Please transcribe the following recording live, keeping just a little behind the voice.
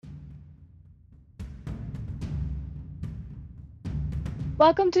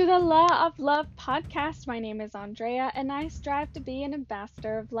Welcome to the Law of Love podcast. My name is Andrea, and I strive to be an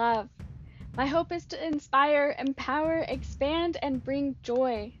ambassador of love. My hope is to inspire, empower, expand, and bring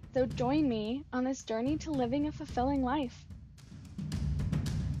joy. So join me on this journey to living a fulfilling life.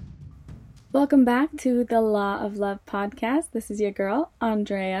 Welcome back to the Law of Love podcast. This is your girl,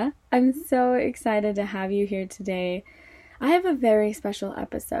 Andrea. I'm so excited to have you here today. I have a very special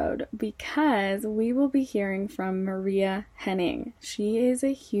episode because we will be hearing from Maria Henning. She is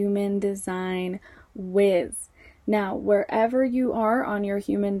a human design whiz. Now, wherever you are on your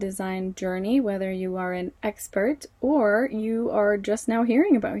human design journey, whether you are an expert or you are just now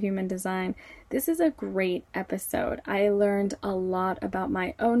hearing about human design, this is a great episode. I learned a lot about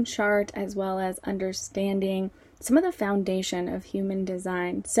my own chart as well as understanding some of the foundation of human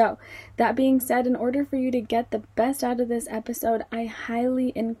design. So that being said, in order for you to get the best out of this episode, I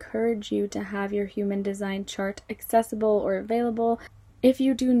highly encourage you to have your human design chart accessible or available. If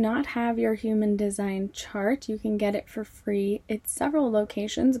you do not have your human design chart, you can get it for free. It's several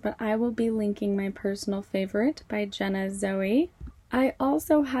locations, but I will be linking my personal favorite by Jenna Zoe. I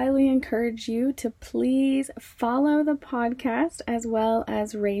also highly encourage you to please follow the podcast as well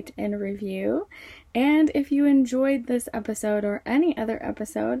as rate and review. And if you enjoyed this episode or any other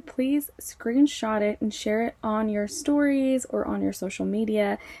episode, please screenshot it and share it on your stories or on your social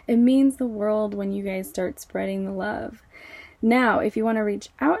media. It means the world when you guys start spreading the love. Now, if you want to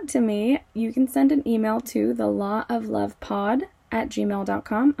reach out to me, you can send an email to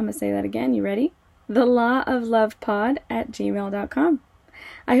thelawoflovepod@gmail.com. I'm going to say that again. You ready? thelawoflovepod@gmail.com.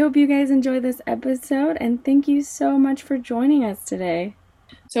 I hope you guys enjoy this episode, and thank you so much for joining us today.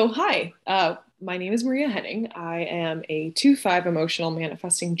 So hi, my name is Maria Henning. I am a 2/5 emotional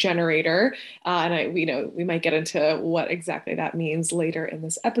manifesting generator, and we might get into what exactly that means later in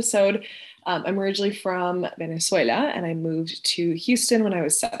this episode. I'm originally from Venezuela, and I moved to Houston when I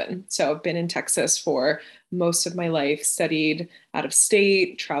was 7. So I've been in Texas for most of my life, studied out of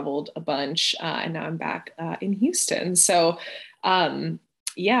state, traveled a bunch, and now I'm back in Houston. So you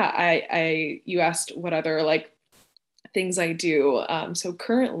asked what other things I do. So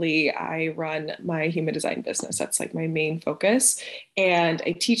currently I run my human design business. That's my main focus. And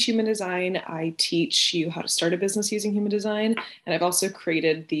I teach human design. I teach you how to start a business using human design. And I've also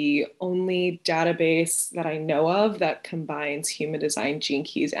created the only database that I know of that combines human design, gene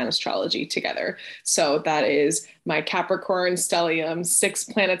keys, and astrology together. So that is my Capricorn stellium, 6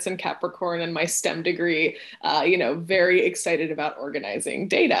 planets in Capricorn, and my STEM degree. Very excited about organizing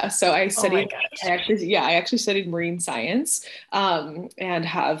data. So I studied, I actually studied marine science, and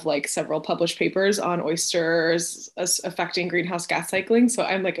have several published papers on oysters affecting greenhouse gas cycling. So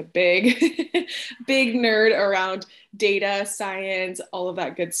I'm a big, big nerd around data, science, all of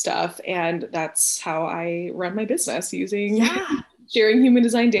that good stuff. And that's how I run my business, using sharing human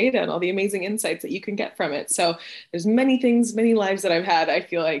design data and all the amazing insights that you can get from it. So there's many things, many lives that I've had. I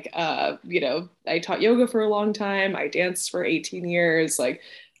feel I taught yoga for a long time. I danced for 18 years,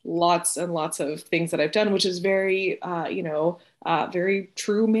 lots and lots of things that I've done, which is very, very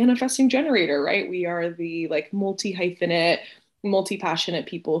true manifesting generator, right? We are the multi-hyphenate, multi-passionate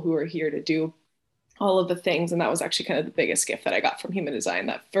people who are here to do all of the things. And that was actually kind of the biggest gift that I got from human design.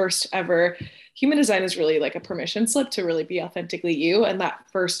 That first ever human design is really a permission slip to really be authentically you. And that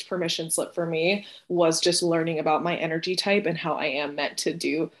first permission slip for me was just learning about my energy type and how I am meant to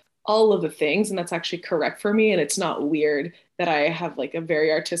do all of the things. And that's actually correct for me. And it's not weird that I have a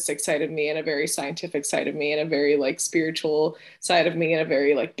very artistic side of me and a very scientific side of me and a very spiritual side of me and a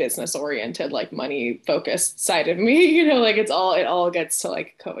very business oriented, money focused side of me, it all gets to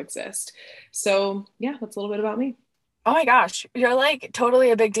coexist. So yeah, that's a little bit about me. Oh my gosh, you're totally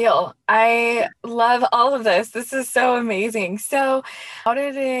a big deal. I love all of this. This is so amazing. So how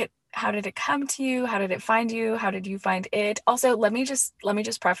did it come to you? How did it find you? How did you find it? Also, let me just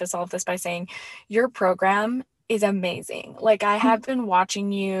preface all of this by saying your program is amazing. I have been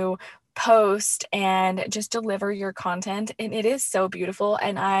watching you post and just deliver your content, and it is so beautiful.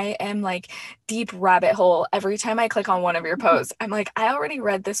 And I am deep rabbit hole every time I click on one of your posts. I'm I already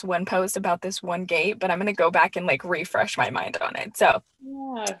read this one post about this one gate, but I'm going to go back and refresh my mind on it. So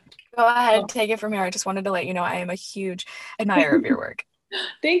go ahead, take it from here. I just wanted to let you know I am a huge admirer of your work.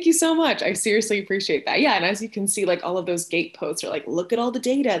 Thank you so much. I seriously appreciate that. Yeah. And as you can see, all of those gate posts are look at all the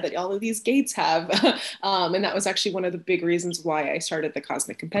data that all of these gates have. And that was actually one of the big reasons why I started the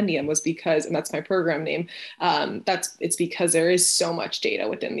Cosmic Compendium, was because, and that's my program name, it's because there is so much data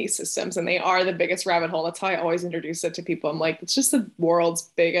within these systems, and they are the biggest rabbit hole. That's how I always introduce it to people. I'm it's just the world's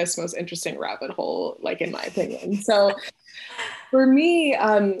biggest, most interesting rabbit hole, in my opinion. So For me,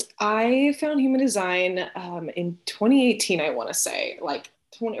 I found human design in 2018, I want to say, like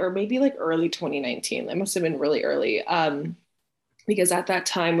 20, or maybe like early 2019. That must have been really early. Because at that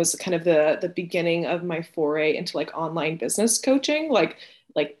time was kind of the beginning of my foray into like online business coaching, like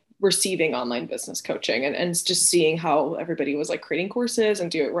receiving online business coaching and just seeing how everybody was like creating courses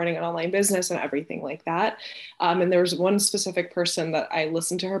and running an online business and everything like that. And there was one specific person that I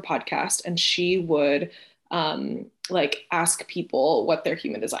listened to her podcast, and she would like ask people what their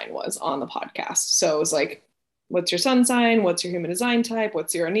human design was on the podcast. So it was like, what's your sun sign? What's your human design type?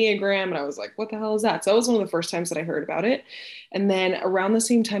 What's your Enneagram? And I was like, what the hell is that? So that was one of the first times that I heard about it. And then around the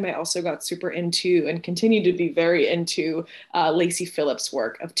same time, I also got super into and continue to be very into Lacey Phillips'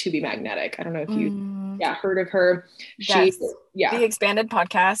 work of To Be Magnetic. I don't know if you heard of her. Yes. The Expanded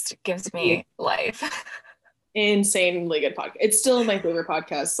podcast gives me life. Insanely good podcast. It's still my favorite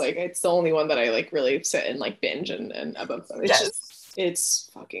podcast. Like, it's the only one that I like really sit and like binge and above them. It's just, it's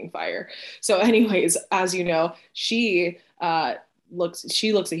fucking fire. So anyways, as you know, she looks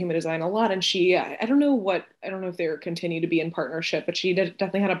at human design a lot, and I don't know if they continue to be in partnership, but she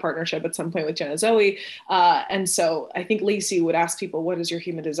definitely had a partnership at some point with Jenna Zoe. And so I think Lacey would ask people, what is your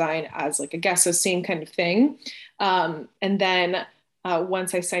human design, as like a guess, the same kind of thing. And then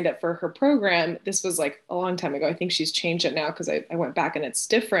once I signed up for her program, this was like a long time ago. I think she's changed it now because I went back and it's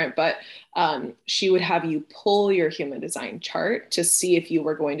different, but she would have you pull your human design chart to see if you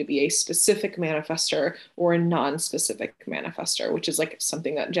were going to be a specific manifester or a non-specific manifester, which is like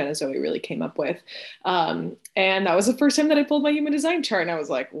something that Jenna Zoe really came up with. And that was the first time that I pulled my human design chart, and I was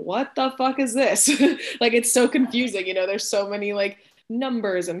like, what the fuck is this? Like, it's so confusing. You know, there's so many like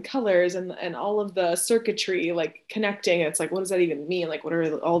numbers and colors and all of the circuitry like connecting. It's like, what does that even mean? Like, what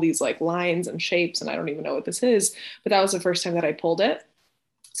are all these like lines and shapes? And I don't even know what this is. But that was the first time that I pulled it.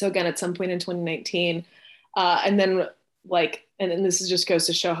 So again, at some point in 2019, and then like, and then this is just goes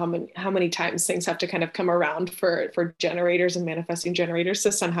to show how many times things have to kind of come around for generators and manifesting generators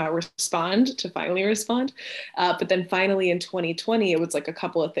to somehow finally respond. But then finally in 2020, it was like a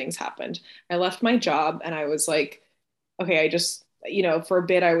couple of things happened. I left my job, and I was like, okay, I just, you know, for a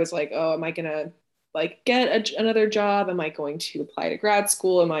bit I was like, oh, am I gonna like get another job? Am I going to apply to grad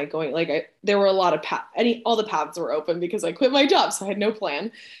school? Am I going, like, there were a lot of all the paths were open because I quit my job, so I had no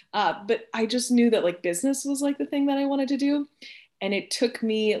plan. But I just knew that like business was like the thing that I wanted to do. And it took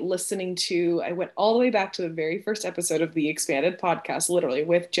me I went all the way back to the very first episode of the Expanded podcast, literally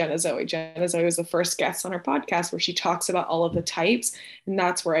with Jenna Zoe. Jenna Zoe was the first guest on our podcast, where she talks about all of the types. And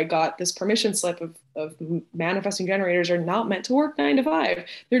that's where I got this permission slip of manifesting generators are not meant to work 9 to 5.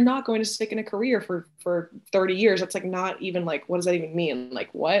 They're not going to stick in a career for 30 years. That's like, not even like, what does that even mean?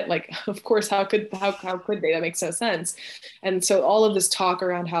 Like, what? Like, of course, how could they? That makes no sense. And so all of this talk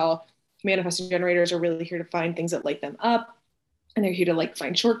around how manifesting generators are really here to find things that light them up, and they're here to like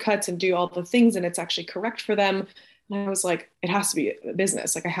find shortcuts and do all the things, and it's actually correct for them. And I was like, it has to be a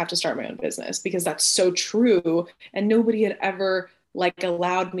business. Like, I have to start my own business, because that's so true. And nobody had ever like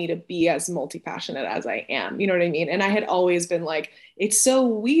allowed me to be as multi-passionate as I am. You know what I mean? And I had always been like, it's so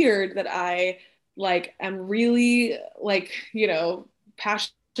weird that I like am really like, you know,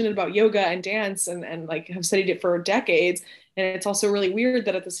 passionate about yoga and dance and like have studied it for decades. And it's also really weird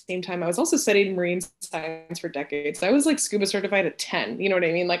that at the same time, I was also studying marine science for decades. I was like scuba certified at 10, you know what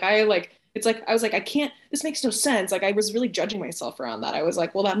I mean? Like, I was like, I can't, this makes no sense. Like, I was really judging myself around that. I was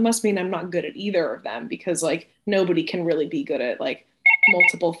like, well, that must mean I'm not good at either of them, because like nobody can really be good at like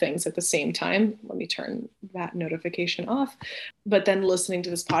multiple things at the same time. Let me turn that notification off. But then listening to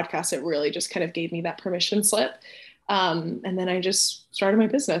this podcast, it really just kind of gave me that permission slip. And then I just started my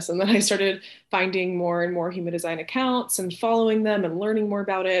business, and then I started finding more and more human design accounts and following them and learning more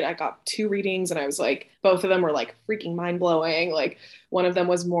about it. I got 2 readings, and I was like, both of them were like freaking mind blowing. Like, one of them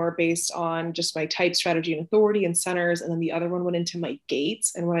was more based on just my type, strategy, and authority and centers. And then the other one went into my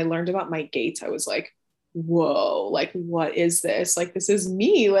gates. And when I learned about my gates, I was like, whoa, like, what is this? Like, this is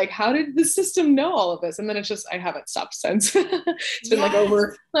me. Like, how did the system know all of this? And then it's just, I haven't stopped since. It's been like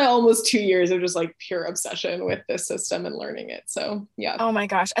over almost 2 years of just like pure obsession with this system and learning it. So yeah. Oh my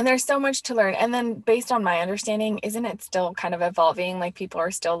gosh. And there's so much to learn. And then based on my understanding, isn't it still kind of evolving? Like, people are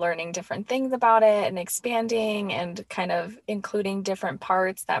still learning different things about it and expanding and kind of including different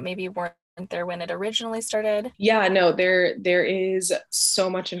parts that maybe weren't there when it originally started? Yeah, no, there is so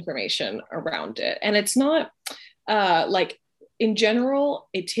much information around it. And it's not like, in general,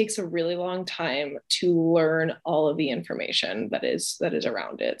 it takes a really long time to learn all of the information that is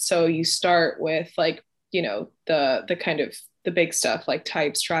around it. So you start with like, you know, the kind of the big stuff like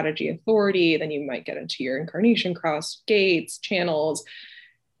type, strategy, authority. Then you might get into your incarnation cross, gates, channels.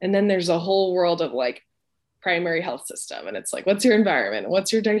 And then there's a whole world of like primary health system. And it's like, what's your environment?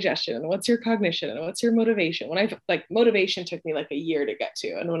 What's your digestion? And what's your cognition? And what's your motivation? When I like motivation took me like a year to get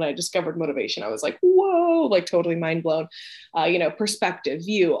to. And when I discovered motivation, I was like, whoa, like totally mind blown, perspective,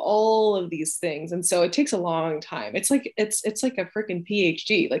 view, all of these things. And so it takes a long time. It's like a freaking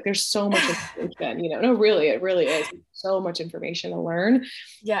PhD. Like there's so much information, no, really, it really is so much information to learn.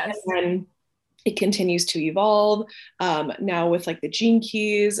 Yes. And it continues to evolve now with like the Gene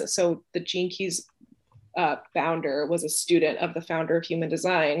Keys. So the Gene Keys founder was a student of the founder of Human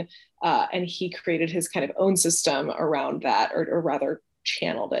Design, and he created his kind of own system around that, or rather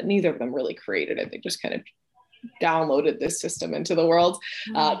channeled it. Neither of them really created it. They just kind of downloaded this system into the world.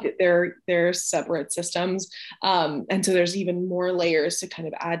 They're separate systems. And so there's even more layers to kind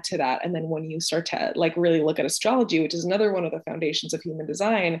of add to that. And then when you start to like really look at astrology, which is another one of the foundations of Human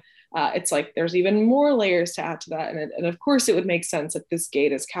Design, it's like there's even more layers to add to that. And of course it would make sense that this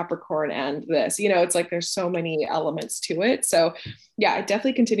gate is Capricorn and this, it's like there's so many elements to it. So yeah, it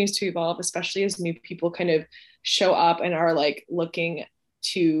definitely continues to evolve, especially as new people kind of show up and are like looking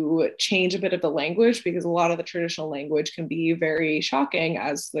to change a bit of the language, because a lot of the traditional language can be very shocking,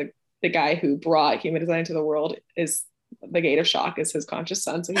 as the guy who brought Human Design to the world is the gate of shock, is his conscious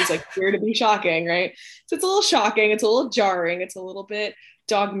sun. So he's like here to be shocking, right? So it's a little shocking, it's a little jarring, it's a little bit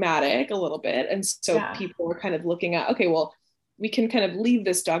dogmatic, a little bit. And so people are kind of looking at, okay, well, we can kind of leave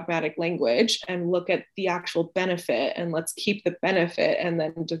this dogmatic language and look at the actual benefit, and let's keep the benefit and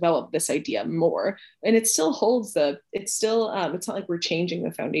then develop this idea more. And it still holds it's not like we're changing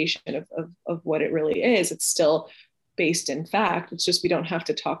the foundation of what it really is. It's still based in fact. It's just we don't have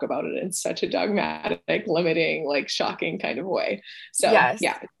to talk about it in such a dogmatic, limiting, like shocking kind of way. So yeah,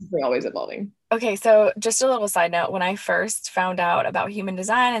 it's always evolving. Okay, so just a little side note, when I first found out about Human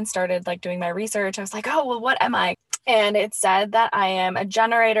Design and started like doing my research, I was like, oh, well, what am I? And it said that I am a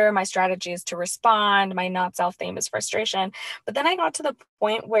generator. My strategy is to respond. My not self name is frustration. But then I got to the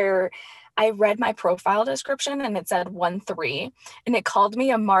point where I read my profile description and it said 1-3, and it called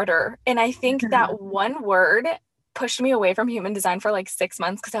me a martyr. And I think that one word pushed me away from Human Design for like 6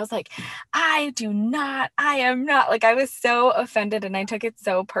 months, because I was like, I am not, like, I was so offended and I took it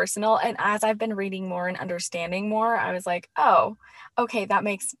so personal. And as I've been reading more and understanding more, I was like, oh, okay, that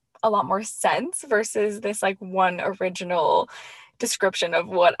makes a lot more sense versus this like one original description of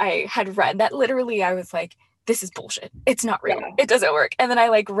what I had read that literally I was like, this is bullshit. It's not real. It doesn't work. And then I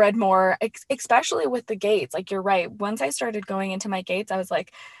like read more, especially with the gates. Like, you're right. Once I started going into my gates, I was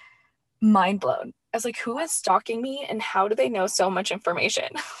like mind blown. I was like, who is stalking me and how do they know so much information?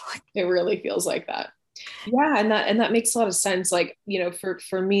 It really feels like that. Yeah. And that makes a lot of sense. Like,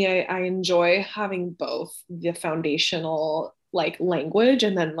 for me, I enjoy having both the foundational like language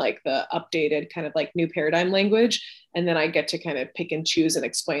and then like the updated kind of like new paradigm language. And then I get to kind of pick and choose and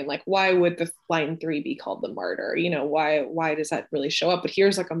explain, like, why would the line 3 be called the martyr? Why does that really show up? But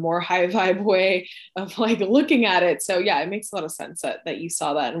here's like a more high vibe way of like looking at it. So yeah, it makes a lot of sense that you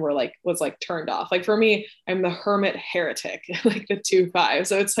saw that and was like turned off. Like for me, I'm the hermit heretic, like the 2-5.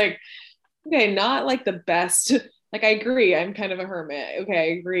 So it's like, okay, not like the best. Like, I agree, I'm kind of a hermit. Okay,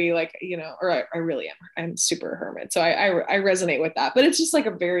 I agree, like, or I really am. I'm super a hermit. So I resonate with that. But it's just like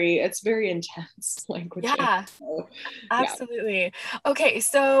it's very intense language. Yeah, so, absolutely. Yeah. Okay,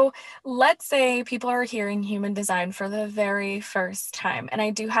 so let's say people are hearing Human Design for the very first time. And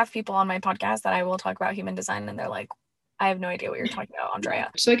I do have people on my podcast that I will talk about Human Design, and they're like, I have no idea what you're talking about,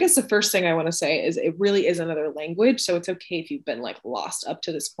 Andrea. So I guess the first thing I want to say is it really is another language. So it's okay if you've been like lost up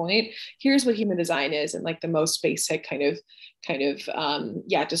to this point. Here's what Human Design is in like the most basic kind of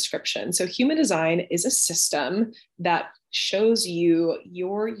description. So Human Design is a system that shows you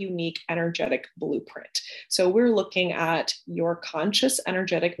your unique energetic blueprint. So we're looking at your conscious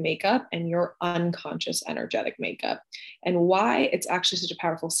energetic makeup and your unconscious energetic makeup. And why it's actually such a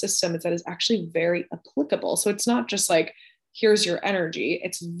powerful system is that it's actually very applicable. So it's not just like, here's your energy.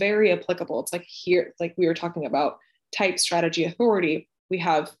 It's very applicable. It's like here, like we were talking about type, strategy, authority. We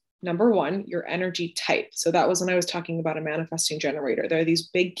have number 1, your energy type. So that was when I was talking about a manifesting generator. There are these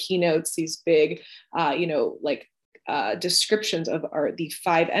big keynotes, these big, descriptions of the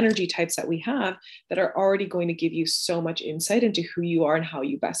 5 energy types that we have that are already going to give you so much insight into who you are and how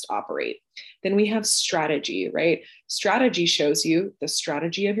you best operate. Then we have strategy, right? Strategy shows you the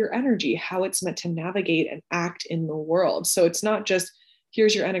strategy of your energy, how it's meant to navigate and act in the world. So it's not just,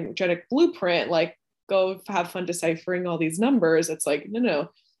 here's your energetic blueprint, like go have fun deciphering all these numbers. It's like, no,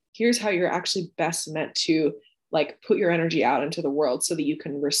 here's how you're actually best meant to like put your energy out into the world so that you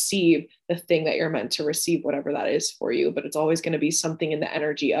can receive the thing that you're meant to receive, whatever that is for you. But it's always going to be something in the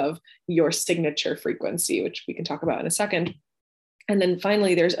energy of your signature frequency, which we can talk about in a second. And then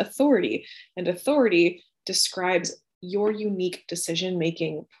finally, there's authority. And authority describes your unique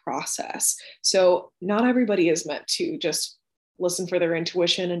decision-making process. So not everybody is meant to just listen for their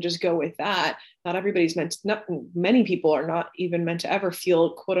intuition and just go with that. Not everybody's meant to, not many people are not even meant to ever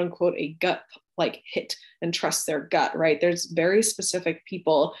feel quote unquote a gut like hit and trust their gut, right? There's very specific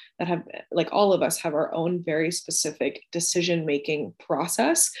people that have, like all of us have our own very specific decision-making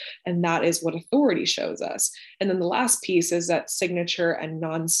process. And that is what authority shows us. And then the last piece is that signature and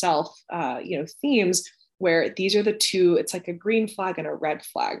non-self, themes, where these are the two, it's like a green flag and a red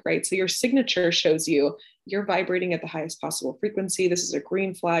flag, right? So your signature shows you you're vibrating at the highest possible frequency. This is a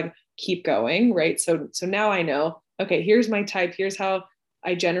green flag, keep going, right? So now I know, okay, here's my type, here's how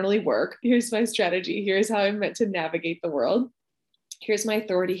I generally work, here's my strategy, here's how I'm meant to navigate the world, here's my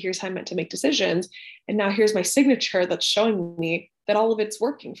authority, here's how I'm meant to make decisions. And now here's my signature that's showing me that all of it's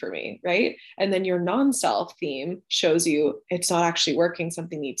working for me, right? And then your non-self theme shows you it's not actually working,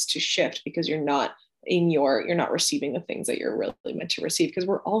 something needs to shift because you're not receiving the things that you're really meant to receive, because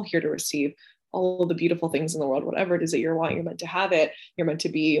we're all here to receive all of the beautiful things in the world, whatever it is that you're wanting, you're meant to have it, you're meant to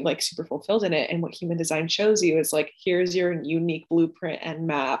be like super fulfilled in it. And what human design shows you is like, here's your unique blueprint and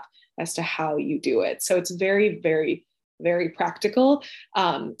map as to how you do it. So it's very, very, very practical.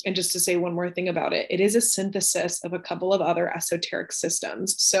 And just to say one more thing about it, it is a synthesis of a couple of other esoteric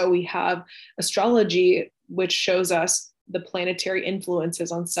systems. So we have astrology, which shows us the planetary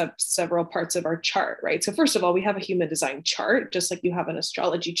influences on several parts of our chart, right? So first of all, we have a human design chart, just like you have an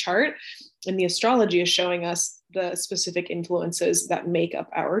astrology chart. And the astrology is showing us the specific influences that make up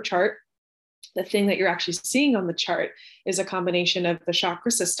our chart. The thing that you're actually seeing on the chart is a combination of the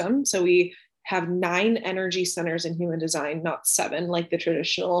chakra system. So we have 9 energy centers in human design, not 7, like the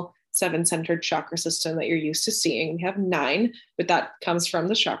traditional 7-centered chakra system that you're used to seeing. We have 9, but that comes from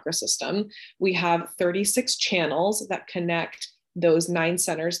the chakra system. We have 36 channels that connect those 9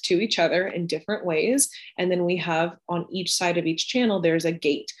 centers to each other in different ways. And then we have on each side of each channel, there's a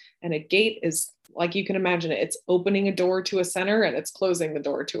gate. And a gate is like, you can imagine it, it's opening a door to a center and it's closing the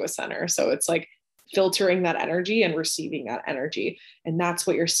door to a center. So it's like filtering that energy and receiving that energy. And that's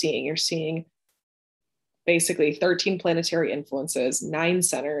what you're seeing. You're seeing basically 13 planetary influences, 9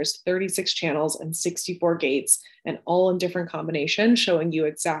 centers, 36 channels, and 64 gates, and all in different combinations, showing you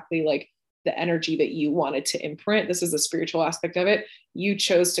exactly like the energy that you wanted to imprint. This is the spiritual aspect of it. You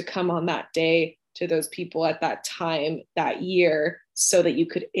chose to come on that day to those people at that time, that year, so that you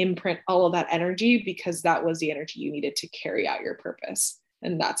could imprint all of that energy, because that was the energy you needed to carry out your purpose.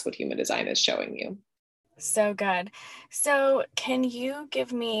 And that's what human design is showing you. So good. So can you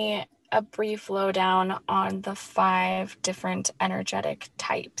give me a brief lowdown on the 5 different energetic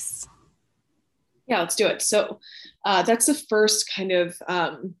types? Yeah, let's do it. So that's the first kind of,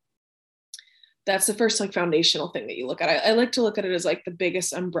 that's the first like foundational thing that you look at. I like to look at it as like the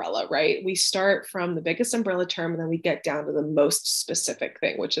biggest umbrella, right? We start from the biggest umbrella term and then we get down to the most specific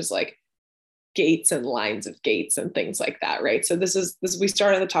thing, which is like gates and lines of gates and things like that, right? So this we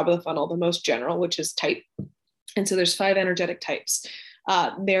start at the top of the funnel, the most general, which is type. And so there's 5 energetic types.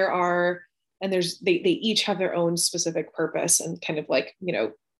 They each have their own specific purpose and kind of like,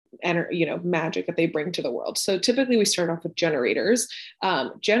 magic that they bring to the world. So typically we start off with generators.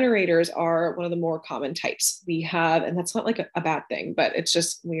 Generators are one of the more common types we have, and that's not like a bad thing, but it's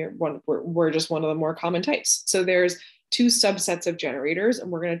just, we're just one of the more common types. So there's 2 subsets of generators, and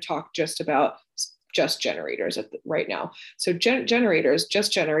we're going to talk just about just generators right now. So just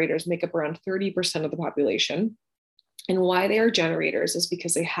generators make up around 30% of the population. And why they are generators is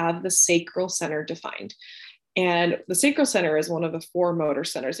because they have the sacral center defined. And the sacral center is one of the 4 motor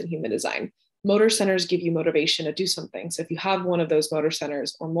centers in human design. Motor centers give you motivation to do something. So if you have one of those motor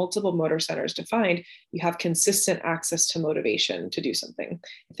centers or multiple motor centers defined, you have consistent access to motivation to do something.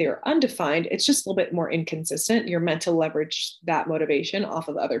 If they are undefined, it's just a little bit more inconsistent. You're meant to leverage that motivation off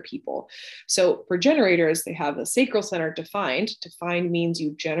of other people. So for generators, they have the sacral center defined. Defined means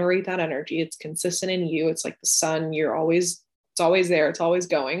you generate that energy. It's consistent in you. It's like the sun. It's always there. It's always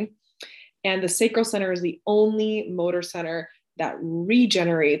going. And the sacral center is the only motor center that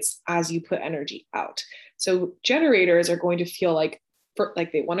regenerates as you put energy out. So generators are going to feel like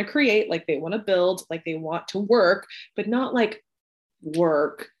they want to create, like they want to build, like they want to work, but not like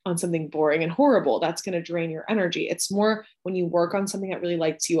work on something boring and horrible. That's going to drain your energy. It's more when you work on something that really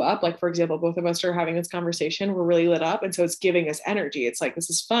lights you up. Like, for example, both of us are having this conversation. We're really lit up. And so it's giving us energy. It's like, this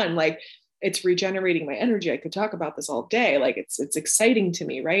is fun. Like, it's regenerating my energy. I could talk about this all day. Like it's exciting to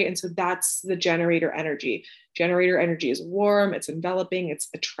me, right? And so that's the generator energy. Generator energy is warm, it's enveloping, it's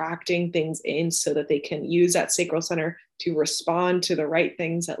attracting things in so that they can use that sacral center to respond to the right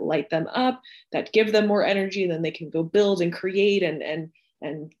things that light them up, that give them more energy. Then they can go build and create and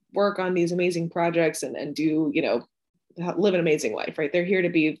work on these amazing projects and do, live an amazing life, right? They're here to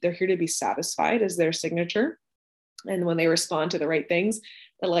be satisfied as their signature. And when they respond to the right things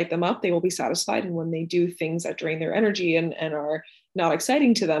that light them up, they will be satisfied. And when they do things that drain their energy and are not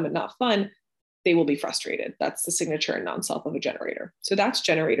exciting to them and not fun, they will be frustrated. That's the signature and non-self of a generator. So that's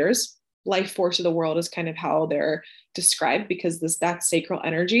generators. Life force of the world is kind of how they're described, because that sacral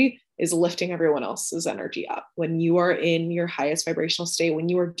energy is lifting everyone else's energy up. When you are in your highest vibrational state, when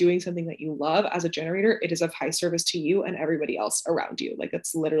you are doing something that you love as a generator, it is of high service to you and everybody else around you. Like,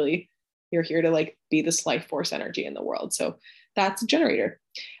 it's literally, you're here to like be this life force energy in the world. So that's a generator.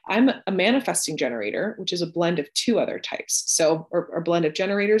 I'm a manifesting generator, which is a blend of two other types. So, or a blend of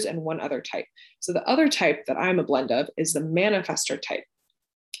generators and one other type. So the other type that I'm a blend of is the manifestor type.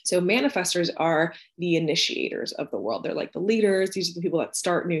 So manifestors are the initiators of the world. They're like the leaders. These are the people that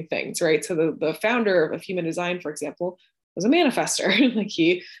start new things, right? So the founder of Human Design, for example, was a manifestor. Like,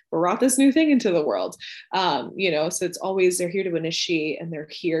 he brought this new thing into the world. So it's always, they're here to initiate, and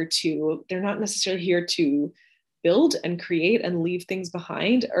they're not necessarily here to build and create and leave things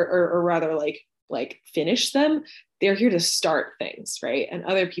behind, or rather like finish them. They're here to start things, right? And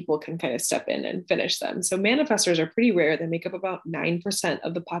other people can kind of step in and finish them. So manifestors are pretty rare. They make up about 9%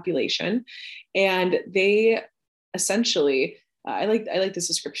 of the population. And they essentially, I like this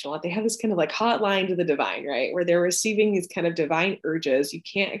description a lot. They have this kind of like hotline to the divine, right? Where they're receiving these kind of divine urges. You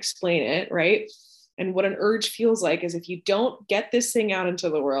can't explain it, right? And what an urge feels like is, if you don't get this thing out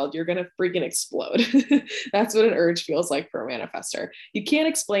into the world, you're going to freaking explode. That's what an urge feels like for a manifestor. You can't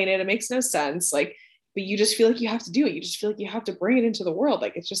explain it. It makes no sense. Like, but you just feel like you have to do it. You just feel like you have to bring it into the world.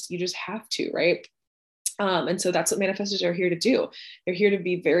 Like, you just have to, right? And so that's what manifestors are here to do. They're here to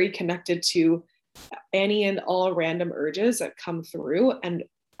be very connected to any and all random urges that come through, and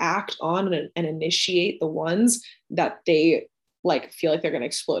act on and initiate the ones that they like feel like they're going to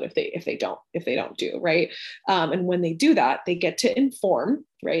explode if they don't do, right? And when they do that, they get to inform,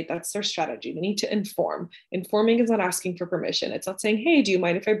 right? That's their strategy. They need to inform. Informing is not asking for permission. It's not saying, hey, do you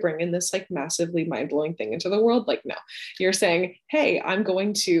mind if I bring in this like massively mind-blowing thing into the world? Like, no, you're saying, hey, I'm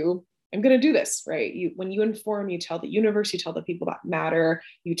going to do this, right? When you inform, you tell the universe, you tell the people that matter,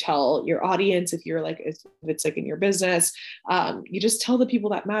 you tell your audience, if it's like in your business, you just tell the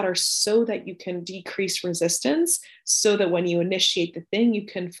people that matter, so that you can decrease resistance, so that when you initiate the thing, you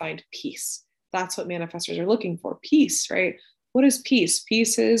can find peace. That's what manifestors are looking for. Peace, right? What is peace?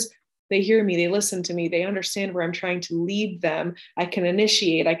 Peace is, they hear me, they listen to me, they understand where I'm trying to lead them. I can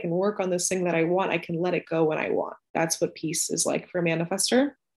initiate, I can work on this thing that I want, I can let it go when I want. That's what peace is like for a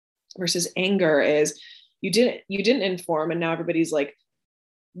manifestor. Versus anger is, you didn't inform, and now everybody's like,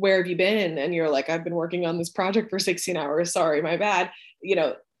 where have you been? And you're like, I've been working on this project for 16 hours. Sorry, my bad.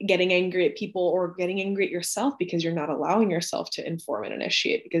 Getting angry at people, or getting angry at yourself because you're not allowing yourself to inform and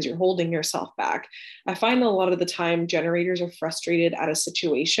initiate, because you're holding yourself back. I find a lot of the time generators are frustrated at a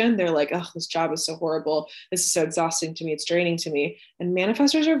situation. They're like, oh, this job is so horrible. This is so exhausting to me. It's draining to me. And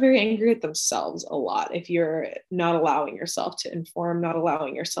manifestors are very angry at themselves a lot if you're not allowing yourself to inform, not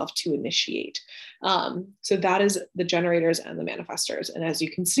allowing yourself to initiate. So that is the generators and the manifestors. And as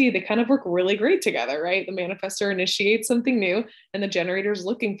you can see, they kind of work really great together, right? The manifestor initiates something new, and the generator is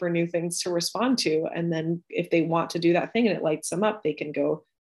looking for new things to respond to. And then if they want to do that thing and it lights them up, they can go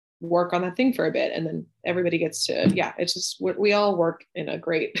work on that thing for a bit. And then everybody gets to, it's just, we all work in a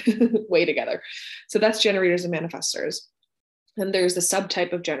great way together. So that's generators and manifestors. And there's the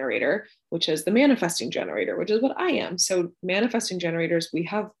subtype of generator, which is the manifesting generator, which is what I am. So manifesting generators, we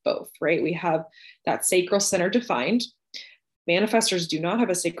have both, right? We have that sacral center defined. Manifestors do not have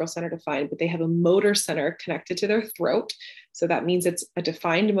a sacral center defined, but they have a motor center connected to their throat. So that means it's a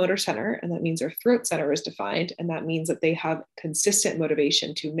defined motor center, and that means their throat center is defined. And that means that they have consistent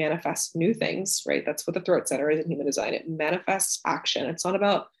motivation to manifest new things, right? That's what the throat center is in human design. It manifests action. It's not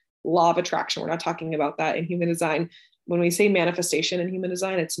about law of attraction. We're not talking about that in human design. When we say manifestation in human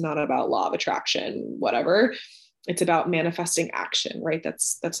design, it's not about law of attraction, whatever. It's about manifesting action, right?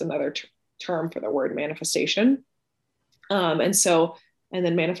 That's another term for the word manifestation. And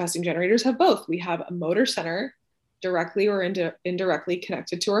then manifesting generators have both. We have a motor center directly or indirectly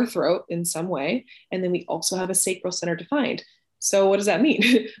connected to our throat in some way. And then we also have a sacral center defined. So what does that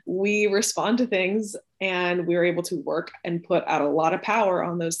mean? We respond to things, and we're able to work and put out a lot of power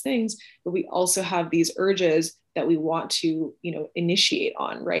on those things, but we also have these urges that we want to, initiate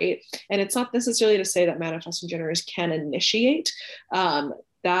on, right? And it's not necessarily to say that manifesting generators can initiate.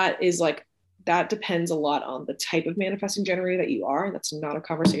 That depends a lot on the type of manifesting generator that you are. And that's not a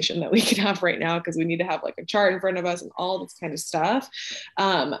conversation that we can have right now, because we need to have like a chart in front of us and all this kind of stuff.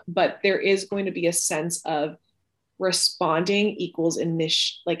 But there is going to be a sense of responding equals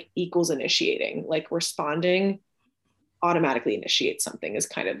initiating, like responding automatically initiates something is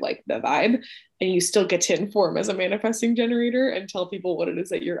kind of like the vibe. And you still get to inform as a manifesting generator and tell people what it is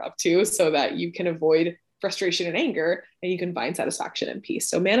that you're up to so that you can avoid frustration and anger and you can find satisfaction and peace.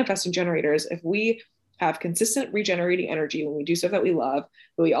 So manifesting generators, if we have consistent regenerating energy when we do stuff that we love,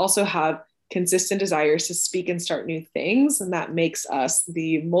 but we also have consistent desires to speak and start new things, and that makes us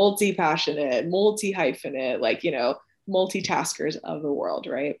the multi-passionate, multi-hyphenate, like, multitaskers of the world,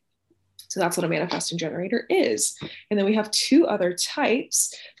 right? So that's what a manifesting generator is. And then we have two other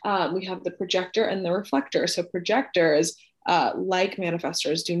types. We have the projector and the reflector. So projectors, like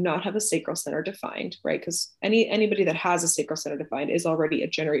manifestors, do not have a sacral center defined, right? Because anybody that has a sacral center defined is already a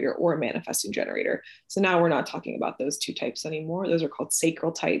generator or a manifesting generator. So now we're not talking about those two types anymore. Those are called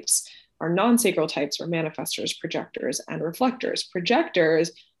sacral types. Our non-sacral types are manifestors, projectors, and reflectors.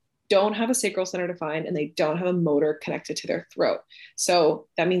 Projectors don't have a sacral center defined and they don't have a motor connected to their throat. So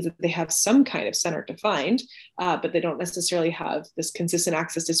that means that they have some kind of center defined, but they don't necessarily have this consistent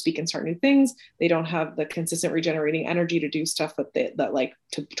access to speak and start new things. They don't have the consistent regenerating energy to do stuff that like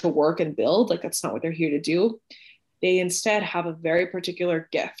to work and build. Like that's not what they're here to do. They instead have a very particular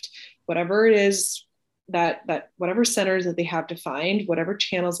gift, whatever it is that whatever centers that they have defined, whatever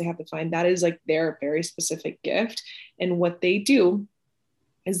channels they have defined, that is like their very specific gift. And what they do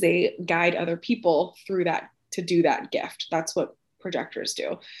is they guide other people through that to do that gift. That's what projectors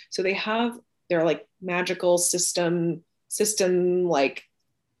do. So they're like magical system like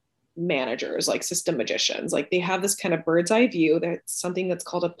managers, like system magicians. Like they have this kind of bird's eye view. That's something that's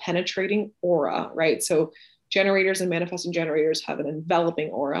called a penetrating aura, right? So generators and manifesting generators have an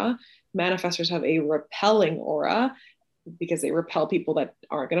enveloping aura. Manifestors have a repelling aura because they repel people that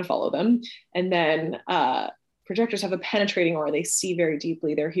aren't going to follow them. And then projectors have a penetrating aura. They see very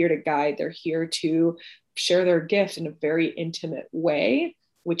deeply. They're here to guide. They're here to share their gift in a very intimate way,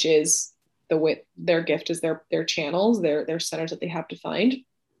 which is the way their gift is their channels, their centers that they have defined.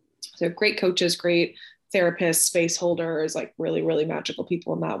 So they're great coaches, great therapists, space holders, like really, really magical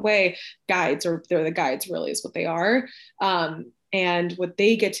people in that way. Guides, or they're the guides, really is what they are. And what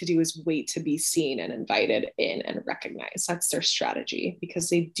they get to do is wait to be seen and invited in and recognized. That's their strategy, because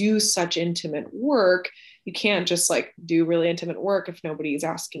they do such intimate work. You can't just like do really intimate work if nobody is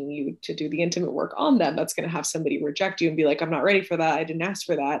asking you to do the intimate work on them. That's going to have somebody reject you and be like, I'm not ready for that. I didn't ask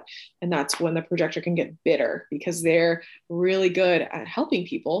for that. And that's when the projector can get bitter, because they're really good at helping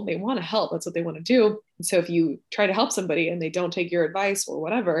people. They want to help. That's what they want to do. And so if you try to help somebody and they don't take your advice or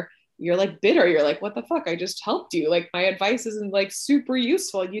whatever, you're like bitter. You're like, what the fuck? I just helped you. Like my advice isn't like super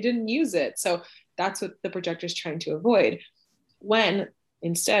useful. You didn't use it. So that's what the projector is trying to avoid. When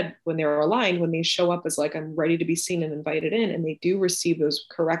instead, when they're aligned, when they show up as like, I'm ready to be seen and invited in, and they do receive those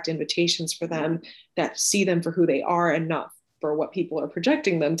correct invitations for them that see them for who they are and not for what people are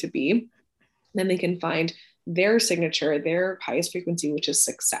projecting them to be, then they can find their signature, their highest frequency, which is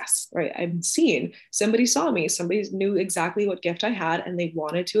success, right? I'm seen, somebody saw me, somebody knew exactly what gift I had, and they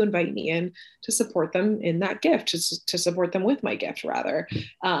wanted to invite me in to support them in that gift, to support them with my gift rather.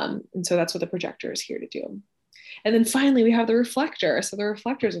 And so that's what the projector is here to do. And then finally, we have the reflector. So the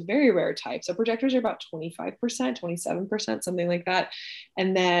reflector is a very rare type. So projectors are about 25%, 27%, something like that.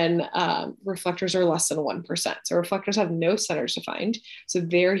 And then reflectors are less than 1%. So reflectors have no centers defined. So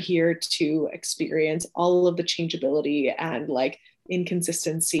they're here to experience all of the changeability and like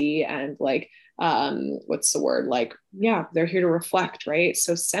inconsistency and like, what's the word? Like, yeah, they're here to reflect, right?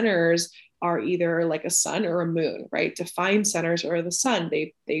 So centers are either like a sun or a moon, right? Defined centers are the sun.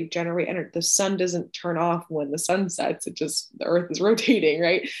 They generate energy. The sun doesn't turn off when the sun sets. It just, the earth is rotating,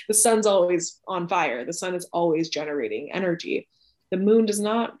 right? The sun's always on fire. The sun is always generating energy. The moon does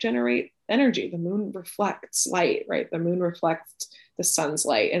not generate energy. The moon reflects light, right? The moon reflects the sun's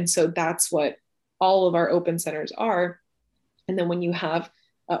light. And so that's what all of our open centers are. And then when you have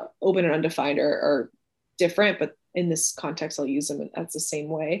open and undefined are different, but in this context, I'll use them as the same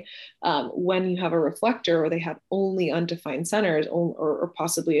way. When you have a reflector or they have only undefined centers, or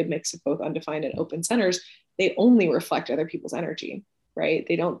possibly a mix of both undefined and open centers, they only reflect other people's energy, right?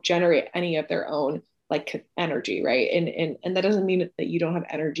 They don't generate any of their own like energy, right? And that doesn't mean that you don't have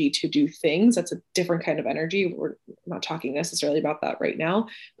energy to do things. That's a different kind of energy. We're not talking necessarily about that right now,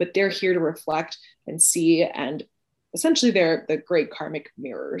 but they're here to reflect and see, and essentially they're the great karmic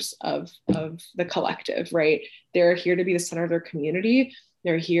mirrors of the collective, right? They're here to be the center of their community.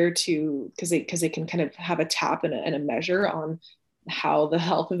 They're here to, because they can kind of have a tap and a measure on how the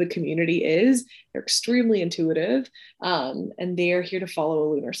health of the community is. They're extremely intuitive, and they are here to follow a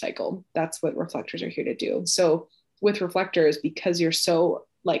lunar cycle. That's what reflectors are here to do. So with reflectors, because you're so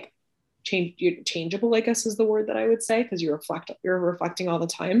like changeable, I guess is the word that I would say, because you're reflecting all the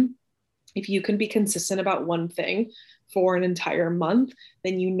time. If you can be consistent about one thing for an entire month,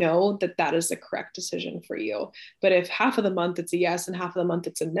 then you know that that is the correct decision for you. But if half of the month it's a yes and half of the month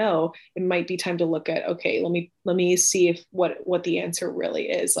it's a no, it might be time to look at, okay, let me see if what the answer really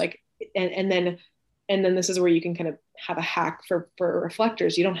is. Like, and then this is where you can kind of have a hack for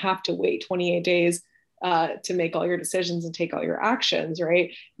reflectors. You don't have to wait 28 days to make all your decisions and take all your actions,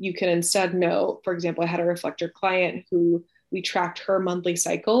 right? You can instead know, for example, I had a reflector client who we tracked her monthly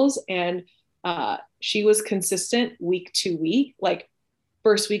cycles, and she was consistent week to week. Like,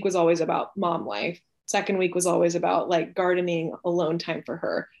 first week was always about mom life. Second week was always about like gardening, alone time for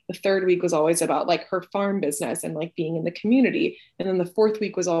her. The third week was always about like her farm business and like being in the community. And then the fourth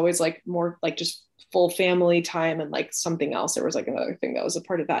week was always like more like just full family time and like something else. There was like another thing that was a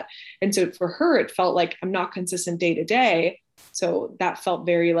part of that. And so for her, it felt like I'm not consistent day to day. So that felt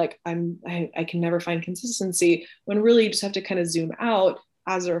very like I can never find consistency, when really you just have to kind of zoom out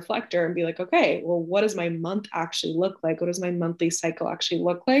as a reflector and be like, okay, well, what does my month actually look like? What does my monthly cycle actually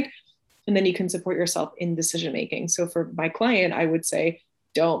look like? And then you can support yourself in decision making. So for my client, I would say,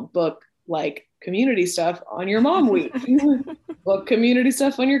 don't book like community stuff on your mom week. Book community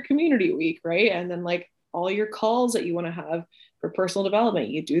stuff on your community week, right? And then like all your calls that you want to have for personal development,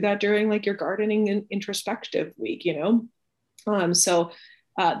 you do that during like your gardening and introspective week, you know? So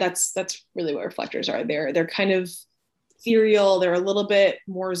that's really what reflectors are. They're kind of ethereal. They're a little bit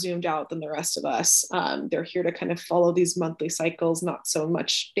more zoomed out than the rest of us. They're here to kind of follow these monthly cycles, not so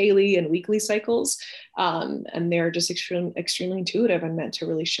much daily and weekly cycles. And they're just extremely intuitive and meant to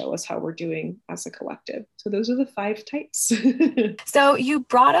really show us how we're doing as a collective. So those are the 5 types. So you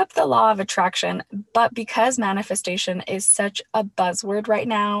brought up the law of attraction, but because manifestation is such a buzzword right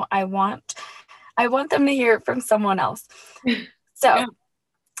now, I want them to hear it from someone else. So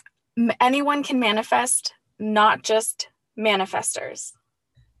anyone can manifest, not just manifestors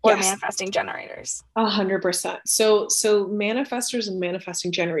or manifesting generators. 100%. So manifestors and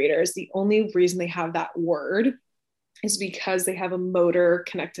manifesting generators, the only reason they have that word is because they have a motor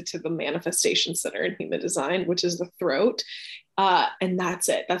connected to the manifestation center in human design, which is the throat. And that's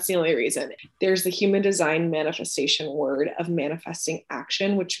it. That's the only reason. There's the human design manifestation word of manifesting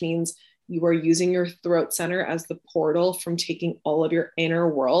action, which means you are using your throat center as the portal from taking all of your inner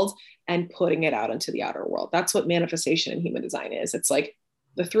world and putting it out into the outer world. That's what manifestation in human design is. It's like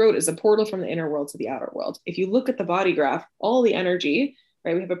the throat is a portal from the inner world to the outer world. If you look at the body graph, all the energy,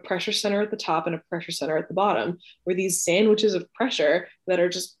 right? We have a pressure center at the top and a pressure center at the bottom, where these sandwiches of pressure that are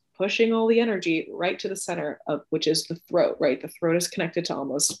just pushing all the energy right to the center of, which is the throat, right? The throat is connected to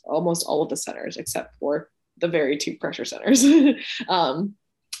almost all of the centers, except for the very 2 pressure centers.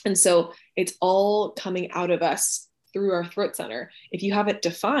 And so it's all coming out of us through our throat center. If you have it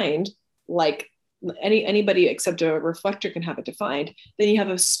defined, like anybody except a reflector can have it defined, then you have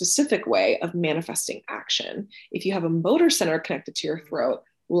a specific way of manifesting action. If you have a motor center connected to your throat,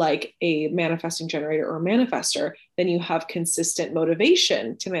 like a manifesting generator or a manifestor, then you have consistent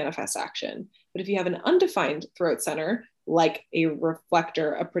motivation to manifest action. But if you have an undefined throat center, like a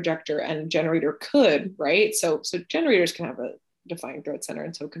reflector, a projector, and a generator could, right? So generators can have a defined throat center,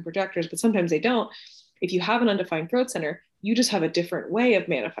 and so can projectors, but sometimes they don't. If you have an undefined throat center, you just have a different way of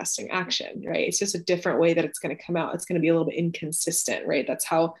manifesting action, right? It's just a different way that it's going to come out. It's going to be a little bit inconsistent, right? That's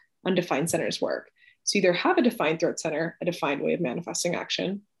how undefined centers work. So either have a defined throat center, a defined way of manifesting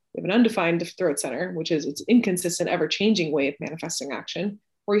action. You have an undefined throat center, which is its inconsistent, ever-changing way of manifesting action,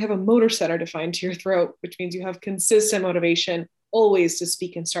 or you have a motor center defined to your throat, which means you have consistent motivation always to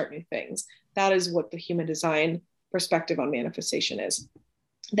speak and start new things. That is what the human design perspective on manifestation is.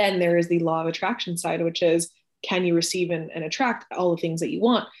 Then there is the law of attraction side, which is, can you receive and attract all the things that you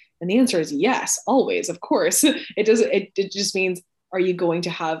want? And the answer is yes, always, of course. It just means, are you going to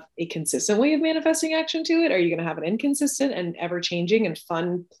have a consistent way of manifesting action to it? Are you going to have an inconsistent and ever-changing and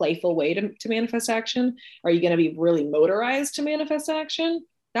fun, playful way to manifest action? Are you going to be really motorized to manifest action?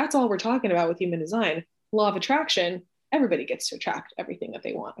 That's all we're talking about with human design. Law of attraction, everybody gets to attract everything that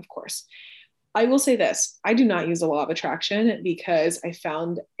they want, of course. I will say this, I do not use the law of attraction because I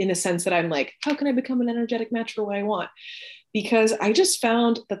found, in a sense, that I'm like, how can I become an energetic match for what I want? Because I just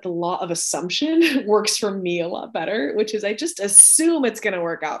found that the law of assumption works for me a lot better, which is I just assume it's going to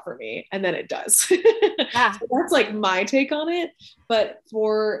work out for me, and then it does. Yeah. So that's like my take on it. But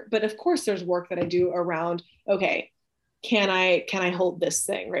of course there's work that I do around, okay, can I hold this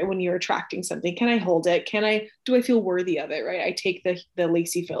thing, right? When you're attracting something, can I hold it? Do I feel worthy of it, right? I take the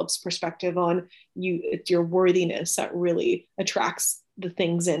Lacy Phillips perspective on it's your worthiness that really attracts the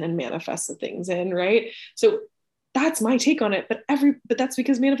things in and manifests the things in, right? So that's my take on it. But that's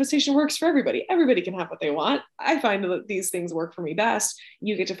because manifestation works for everybody. Everybody can have what they want. I find that these things work for me best.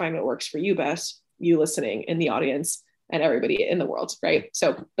 You get to find what works for you best, you listening in the audience and everybody in the world. Right.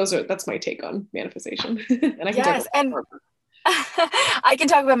 So that's my take on manifestation. And I can talk about more. I can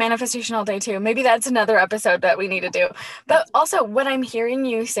talk about manifestation all day too. Maybe that's another episode that we need to do. But also what I'm hearing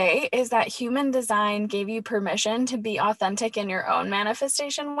you say is that human design gave you permission to be authentic in your own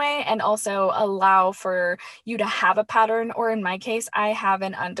manifestation way, and also allow for you to have a pattern, or in my case, I have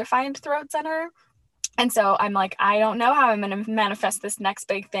an undefined throat center. And so I'm like, I don't know how I'm going to manifest this next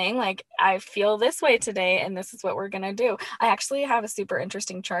big thing. Like, I feel this way today, and this is what we're going to do. I actually have a super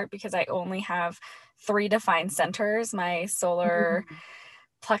interesting chart because I only have 3 defined centers: my solar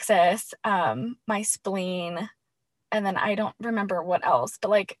plexus, my spleen, and then I don't remember what else, but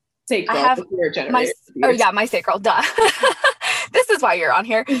like sacral, I have my sacral, duh. This is why you're on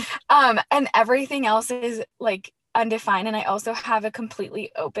here. And everything else is like undefined, and I also have a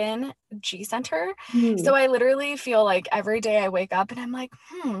completely open G center. So I literally feel like every day I wake up and I'm like,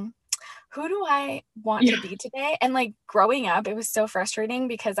 who do I want to be today? And like growing up, it was so frustrating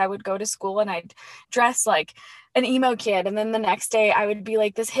because I would go to school and I'd dress like an emo kid, and then the next day I would be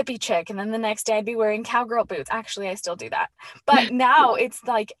like this hippie chick, and then the next day I'd be wearing cowgirl boots. Actually, I still do that, but now it's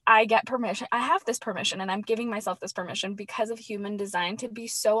like I get permission. I have this permission, and I'm giving myself this permission because of human design to be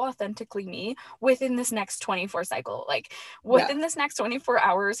so authentically me within this next 24 cycle. Like within this next 24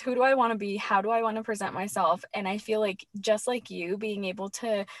 hours, who do I want to be? How do I want to present myself? And I feel like, just like you, being able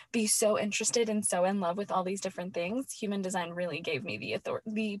to be so interested and so in love with all these different things, human design really gave me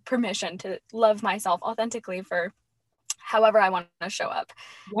the permission to love myself authentically for however I want to show up.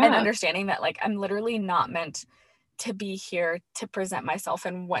 And understanding that like I'm literally not meant to be here to present myself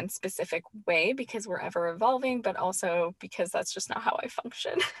in one specific way because we're ever evolving, but also because that's just not how I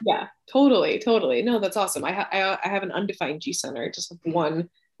function. Yeah, totally. No, that's awesome. I have an undefined G center, just with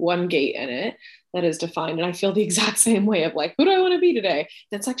one gate in it that is defined, and I feel the exact same way of like, who do I want to be today?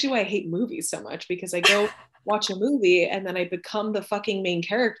 That's actually why I hate movies so much, because I go watch a movie and then I become the fucking main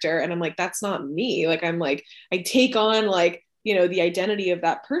character, and I'm like, that's not me. Like, I'm like, I take on like, the identity of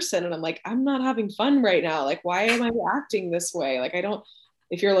that person, and I'm like, I'm not having fun right now. Like, why am I acting this way? Like, I don't.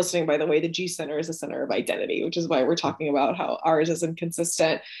 If you're listening, by the way, the G center is a center of identity, which is why we're talking about how ours is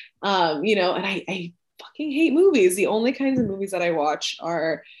inconsistent. And I fucking hate movies. The only kinds of movies that I watch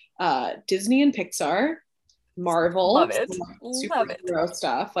are Disney and Pixar, Marvel, Love it. superhero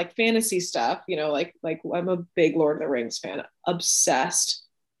stuff, like fantasy stuff, like I'm a big Lord of the Rings fan,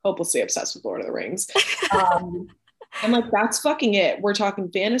 hopelessly obsessed with Lord of the Rings. And like, that's fucking it. We're talking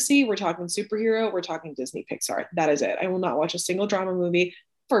fantasy, we're talking superhero, we're talking Disney, Pixar. That is it. I will not watch a single drama movie.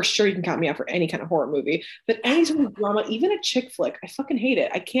 For sure, you can count me out for any kind of horror movie, but any sort of drama, even a chick flick, I fucking hate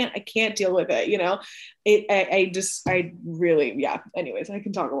it. I can't deal with it. I really, anyways, I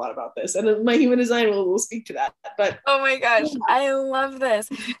can talk a lot about this, and my human design will speak to that, but oh my gosh, I love this.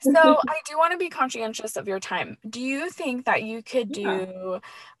 So I do want to be conscientious of your time. Do you think that you could do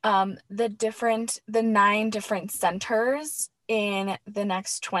the 9 different centers in the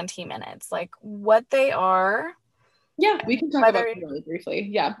next 20 minutes, like what they are? Yeah, we can talk about it really briefly.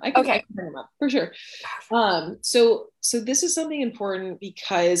 Yeah, I can bring them up for sure. So this is something important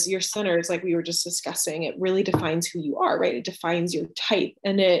because your centers, like we were just discussing, it really defines who you are, right? It defines your type,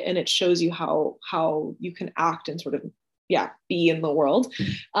 and it shows you how you can act and sort of be in the world.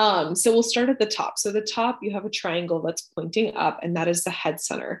 So we'll start at the top. So the top, you have a triangle that's pointing up, and that is the head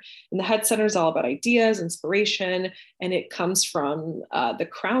center. And the head center is all about ideas, inspiration, and it comes from the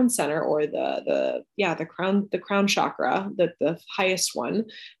crown center, or the crown chakra, the highest one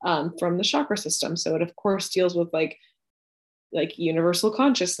from the chakra system. So it of course deals with like universal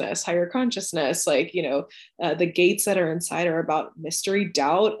consciousness, higher consciousness, the gates that are inside are about mystery,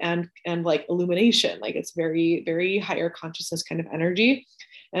 doubt, and like illumination. Like, it's very, very higher consciousness kind of energy.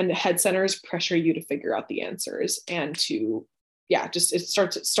 And head centers pressure you to figure out the answers and to, it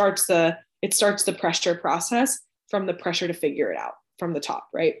starts the pressure process, from the pressure to figure it out from the top,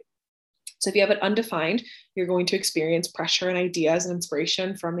 right? So if you have it undefined, you're going to experience pressure and ideas and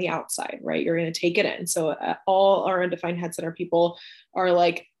inspiration from the outside, right? You're going to take it in. So all our undefined head center people are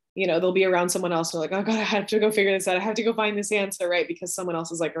like, they'll be around someone else. And they're like, oh God, I have to go figure this out. I have to go find this answer, right? Because someone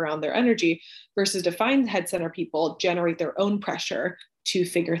else is like around their energy. Versus defined head center people generate their own pressure to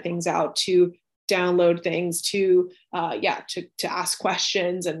figure things out, to download things, to ask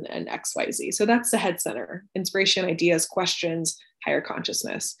questions and XYZ. So that's the head center: inspiration, ideas, questions, higher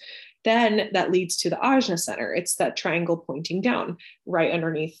consciousness. Then that leads to the Ajna center. It's that triangle pointing down right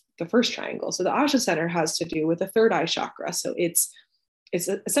underneath the first triangle. So the Ajna center has to do with the third eye chakra. So it's it's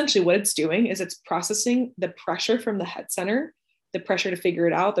essentially what it's doing is it's processing the pressure from the head center, the pressure to figure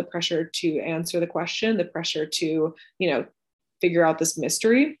it out, the pressure to answer the question, the pressure to, figure out this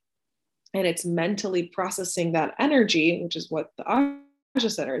mystery. And it's mentally processing that energy, which is what the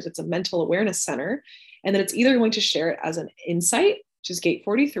Ajna Center is. It's a mental awareness center. And then it's either going to share it as an insight, which is gate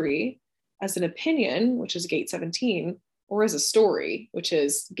 43, as an opinion, which is gate 17, or as a story, which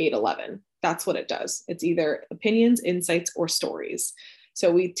is gate 11. That's what it does. It's either opinions, insights, or stories.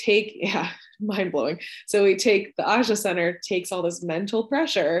 So we take, mind blowing. So we take the Ajna Center, takes all this mental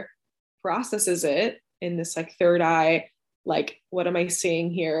pressure, processes it in this like third eye, like, what am I seeing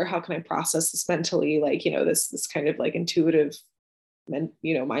here? How can I process this mentally? Like, this kind of like intuitive,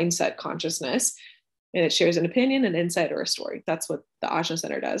 mindset consciousness. And it shares an opinion, an insight, or a story. That's what the Ajna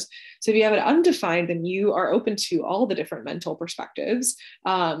Center does. So if you have it undefined, then you are open to all the different mental perspectives.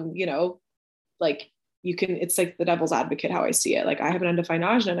 Like you can, it's like the devil's advocate, how I see it. Like I have an undefined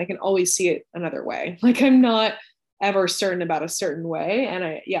Ajna and I can always see it another way. Like I'm not ever certain about a certain way. And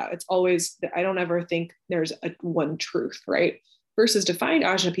it's always, I don't ever think there's a one truth, right? Versus defined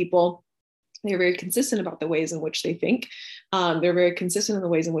Ajna people, they're very consistent about the ways in which they think. They're very consistent in the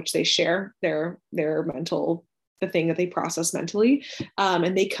ways in which they share their mental, the thing that they process mentally.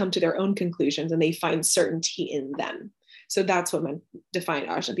 And they come to their own conclusions and they find certainty in them. So that's what defined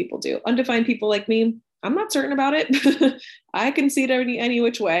Ajna people do. Undefined people like me, I'm not certain about it. I can see it any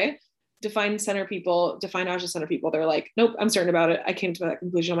which way. Defined Ajna Center people, they're like, nope, I'm certain about it. I came to that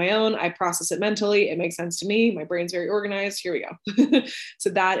conclusion on my own. I process it mentally. It makes sense to me. My brain's very organized. Here we go.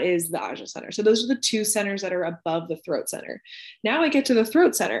 So that is the Ajna Center. So those are the two centers that are above the throat center. Now I get to the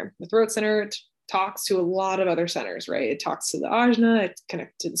throat center. The throat center talks to a lot of other centers, right? It talks to the Ajna, it's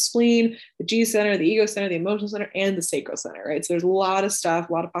connected to the spleen, the G center, the ego center, the emotional center, and the sacral center, right? So there's a lot of stuff,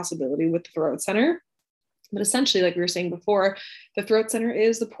 a lot of possibility with the throat center. But essentially, like we were saying before, the throat center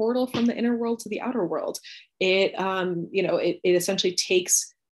is the portal from the inner world to the outer world. It, it essentially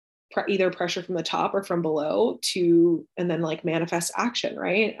takes either pressure from the top or from below and then like manifest action,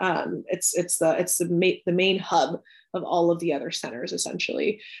 right? It's the main hub of all of the other centers,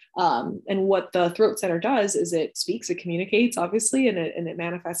 essentially. And what the throat center does is it speaks, it communicates, obviously, and it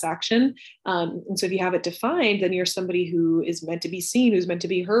manifests action. And so if you have it defined, then you're somebody who is meant to be seen, who's meant to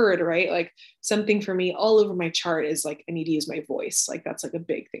be heard, right? Like something for me all over my chart is like, I need to use my voice. Like that's like a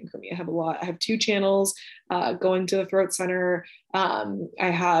big thing for me. I have 2 channels going to the throat center. I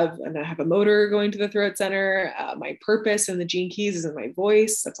have a motor going to the throat center. My purpose and the gene keys is in my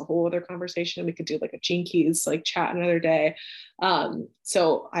voice. That's a whole other conversation. We could do like a gene keys like chat another day.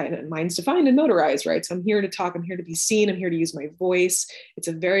 So mine's defined and motorized, right? So I'm here to talk. I'm here to be seen. I'm here to use my voice. It's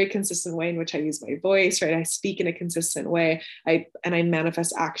a very consistent way in which I use my voice, right? I speak in a consistent way. I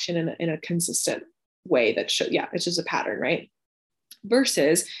manifest action in a consistent way that it's just a pattern, right?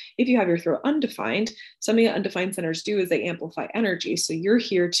 Versus if you have your throat undefined, something that undefined centers do is they amplify energy. So you're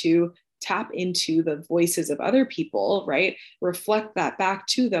here to tap into the voices of other people, right? Reflect that back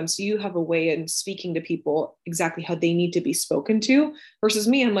to them. So you have a way in speaking to people exactly how they need to be spoken to. Versus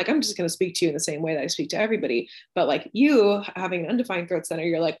me, I'm like, I'm just going to speak to you in the same way that I speak to everybody. But like you having an undefined throat center,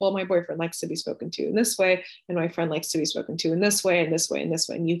 you're like, well, my boyfriend likes to be spoken to in this way, and my friend likes to be spoken to in this way, and this way, and this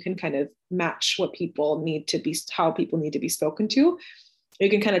way. And you can kind of match what people need to be, how people need to be spoken to. You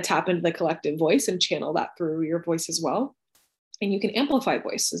can kind of tap into the collective voice and channel that through your voice as well. And you can amplify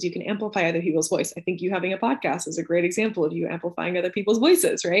voices. You can amplify other people's voice. I think you having a podcast is a great example of you amplifying other people's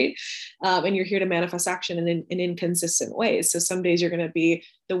voices, right? And you're here to manifest action in inconsistent ways. So some days you're going to be,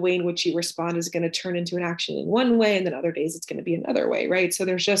 the way in which you respond is going to turn into an action in one way, and then other days it's going to be another way, right? So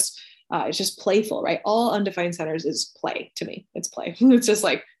there's just, it's just playful, right? All undefined centers is play to me. It's play. It's just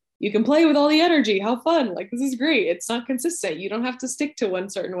like, you can play with all the energy. How fun. Like, this is great. It's not consistent. You don't have to stick to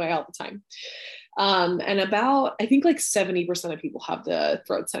one certain way all the time. And about, I think like 70% of people have the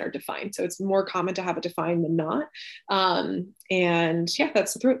throat center defined. So it's more common to have it defined than not. And yeah,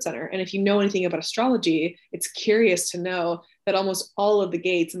 that's the throat center. And if you know anything about astrology, it's curious to know that almost all of the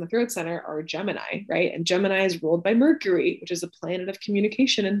gates in the throat center are Gemini, right? And Gemini is ruled by Mercury, which is a planet of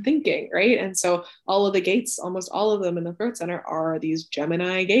communication and thinking, right? And so all of the gates, almost all of them in the throat center are these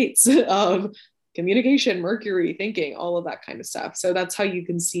Gemini gates of communication, Mercury, thinking, all of that kind of stuff. So that's how you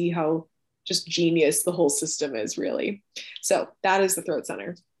can see how just genius the whole system is, really. So that is the throat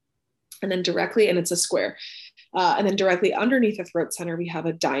center. And then directly, and it's a square, And then directly underneath the throat center, we have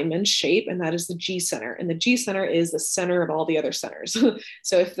a diamond shape, and that is the G center. And the G center is the center of all the other centers.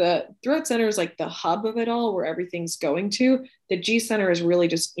 So if the throat center is like the hub of it all, where everything's going to, the G center is really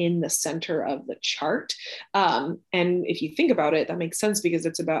just in the center of the chart. And if you think about it, that makes sense because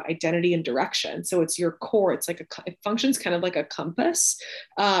it's about identity and direction. So it's your core. It's like it functions kind of like a compass.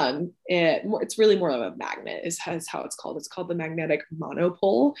 It's really more of a magnet is how it's called. It's called the magnetic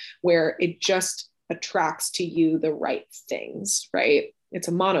monopole, where it just attracts to you the right things, right? It's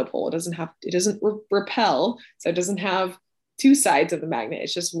a monopole. It doesn't repel. So it doesn't have two sides of the magnet.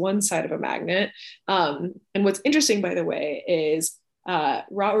 It's just one side of a magnet. And what's interesting, by the way, is Ra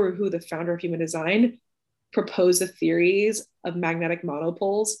Uru Hu, the founder of human design, proposed the theories of magnetic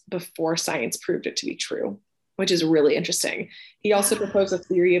monopoles before science proved it to be true, which is really interesting. He also proposed a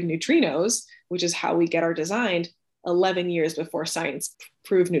theory of neutrinos, which is how we get our design, 11 years before science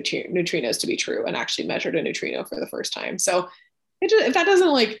proved neutrinos to be true and actually measured a neutrino for the first time. So if that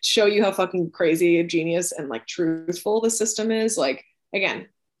doesn't like show you how fucking crazy, genius, and like truthful the system is, like, again,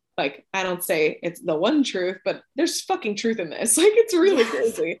 like, I don't say it's the one truth, but there's fucking truth in this. Like, it's really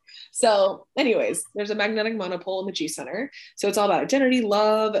crazy. So anyways, there's a magnetic monopole in the G center. So it's all about identity,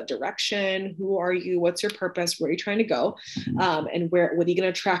 love, direction. Who are you? What's your purpose? Where are you trying to go? And what are you going to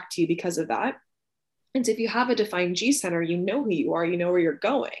attract to you because of that? And so if you have a defined G center, you know who you are, you know where you're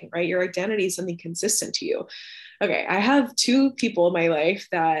going, right? Your identity is something consistent to you. Okay, I have two people in my life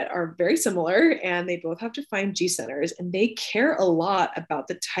that are very similar, and they both have defined G centers, and they care a lot about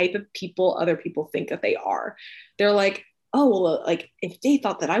the type of people other people think that they are. They're like, oh, well, like if they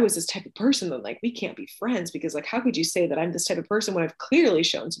thought that I was this type of person, then like we can't be friends, because like how could you say that I'm this type of person when I've clearly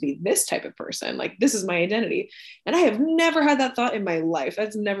shown to be this type of person? Like, this is my identity. And I have never had that thought in my life.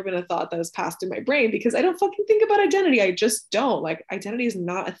 That's never been a thought that has passed in my brain, because I don't fucking think about identity. I just don't. Like, identity is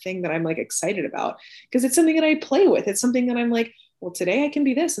not a thing that I'm like excited about, because it's something that I play with. It's something that I'm like, well, today I can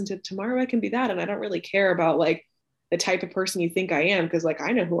be this, and tomorrow I can be that, and I don't really care about like the type of person you think I am, because like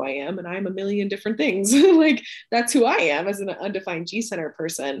I know who I am, and I'm a million different things. Like, that's who I am as an undefined G center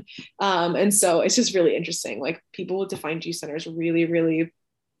person. And so it's just really interesting. Like, people with defined G centers really, really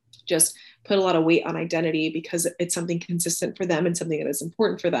just put a lot of weight on identity, because it's something consistent for them and something that is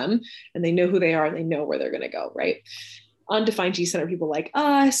important for them, and they know who they are and they know where they're going to go, right? Undefined G center people like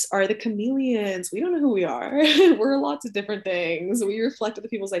us are the chameleons. We don't know who we are. We're lots of different things. We reflect other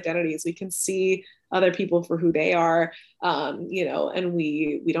people's identities. We can see other people for who they are, and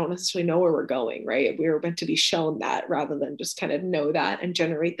we don't necessarily know where we're going, right? We're meant to be shown that, rather than just kind of know that and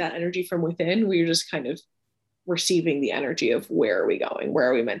generate that energy from within. We're just kind of receiving the energy of where are we going? Where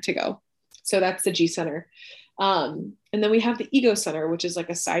are we meant to go? So that's the G center. And then we have the ego center, which is like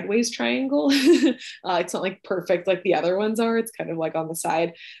a sideways triangle. It's not like perfect like the other ones are. It's kind of like on the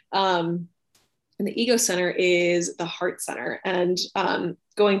side. And the ego center is the heart center. And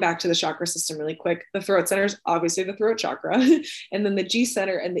going back to the chakra system really quick, the throat center is obviously the throat chakra. And then the G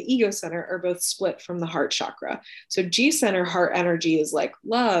center and the ego center are both split from the heart chakra. So G center heart energy is like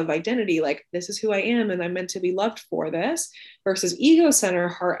love, identity, like this is who I am and I'm meant to be loved for this, versus ego center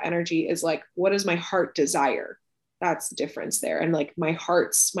heart energy is like, what does my heart desire? That's the difference there. And like my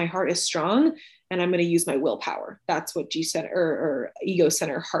heart is strong, and I'm going to use my willpower. That's what G center or ego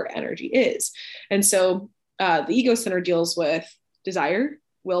center heart energy is. And so the ego center deals with desire,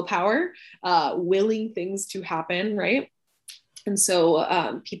 willpower, willing things to happen, right? And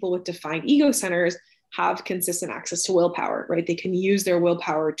so people with defined ego centers have consistent access to willpower, right? They can use their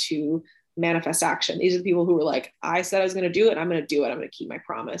willpower to manifest action. These are the people who were like, I said I was going to do it. I'm going to do it. I'm going to keep my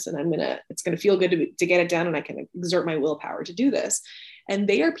promise, and it's going to feel good to get it done. And I can exert my willpower to do this. And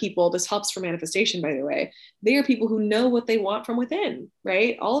they are people, this helps for manifestation, by the way, they are people who know what they want from within,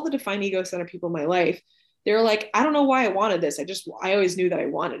 right? All of the defined ego center people in my life, they're like, I don't know why I wanted this. I always knew that I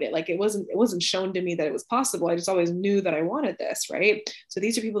wanted it. Like it wasn't shown to me that it was possible. I just always knew that I wanted this, right? So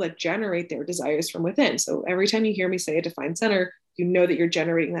these are people that generate their desires from within. So every time you hear me say a defined center, you know that you're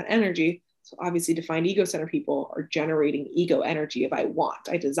generating that energy. So obviously defined ego center people are generating ego energy of I want,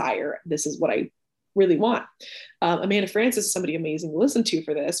 I desire, this is what I really want. Amanda Frances is somebody amazing to listen to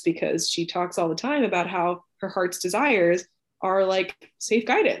for this, because she talks all the time about how her heart's desires are like safe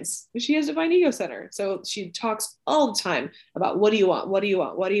guidance. She has defined ego center. So she talks all the time about what do you want? What do you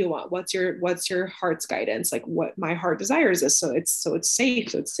want? What do you want? What's your heart's guidance? Like what my heart desires is. So it's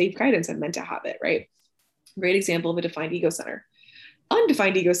safe. So it's safe guidance. I'm meant to have it, right? Great example of a defined ego center.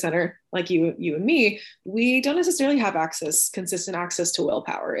 Undefined ego center, like you and me, we don't necessarily have consistent access to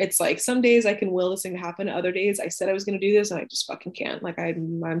willpower. It's like some days I can will this thing to happen. Other days I said I was going to do this and I just fucking can't. Like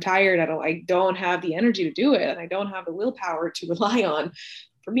I'm tired. I don't have the energy to do it, and I don't have the willpower to rely on.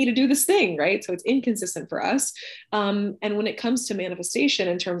 for me to do this thing, right? So it's inconsistent for us. And when it comes to manifestation,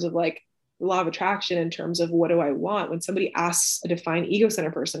 in terms of like law of attraction, in terms of what do I want, when somebody asks a defined ego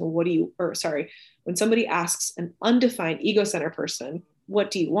center person, when somebody asks an undefined ego center person, what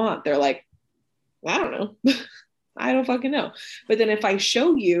do you want? They're like, I don't know. I don't fucking know. But then if I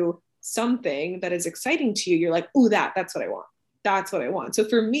show you something that is exciting to you, you're like, oh, that's what I want. That's what I want. So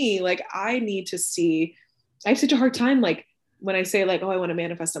for me, like, I have such a hard time, like when I say like, oh, I want to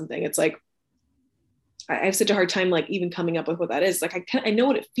manifest something, it's like, I have such a hard time, like even coming up with what that is. Like, I know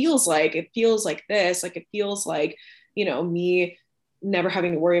what it feels like. It feels like this, like, it feels like, me never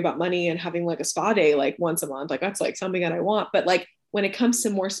having to worry about money and having like a spa day, like once a month, like that's like something that I want. But like, when it comes to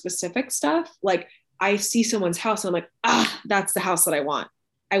more specific stuff, like I see someone's house and I'm like, that's the house that I want.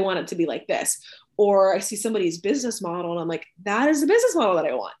 I want it to be like this. Or I see somebody's business model and I'm like, that is the business model that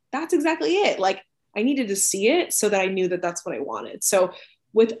I want. That's exactly it. Like, I needed to see it so that I knew that that's what I wanted. So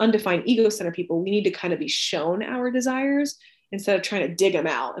with undefined ego center people, we need to kind of be shown our desires instead of trying to dig them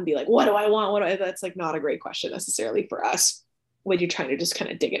out and be like, what do I want? That's like not a great question necessarily for us when you're trying to just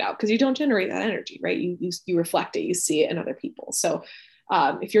kind of dig it out, because you don't generate that energy, right? You reflect it, you see it in other people. So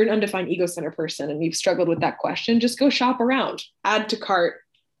if you're an undefined ego center person and you've struggled with that question, just go shop around, add to cart.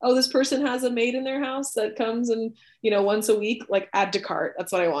 Oh, this person has a maid in their house that comes and, once a week, like add to cart.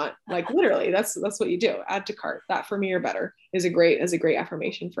 That's what I want. Like literally, that's what you do. Add to cart. That for me or better is a great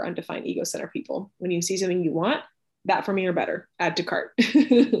affirmation for undefined ego center people. When you see something you want, that for me or better, add to cart.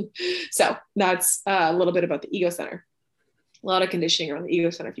 So that's a little bit about the ego center. A lot of conditioning around the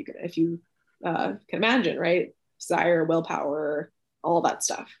ego center, if you can imagine, right? Desire, willpower, all that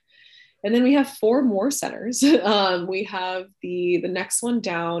stuff. And then we have 4 more centers. We have the next one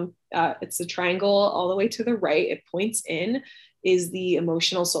down. It's the triangle all the way to the right. It points in, is the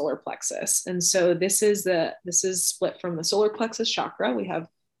emotional solar plexus. And so this is split from the solar plexus chakra. We have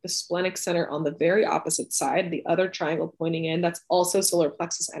the splenic center on the very opposite side, the other triangle pointing in. That's also solar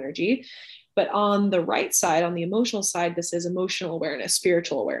plexus energy. But on the right side, on the emotional side, this is emotional awareness,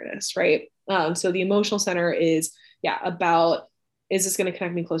 spiritual awareness, right? So the emotional center is, about, is this going to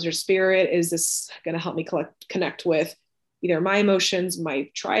connect me closer to spirit? Is this going to help me connect with either my emotions, my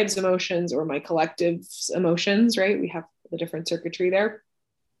tribe's emotions, or my collective's emotions, right? We have the different circuitry there.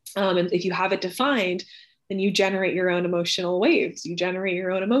 And if you have it defined, then you generate your own emotional waves. You generate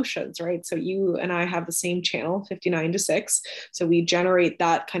your own emotions, right? So you and I have the same channel, 59-6. So we generate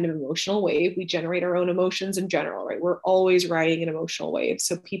that kind of emotional wave. We generate our own emotions in general, right? We're always riding an emotional wave.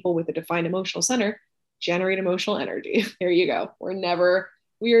 So people with a defined emotional center generate emotional energy. There you go.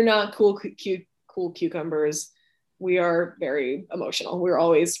 We are not cool cucumbers. We are very emotional. We're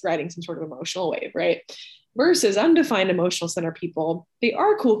always riding some sort of emotional wave, right? Versus undefined emotional center people, they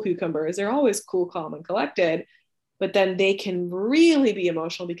are cool cucumbers. They're always cool, calm, and collected, but then they can really be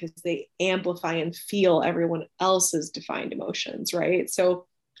emotional because they amplify and feel everyone else's defined emotions, right? So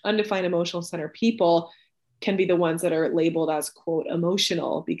undefined emotional center people can be the ones that are labeled as quote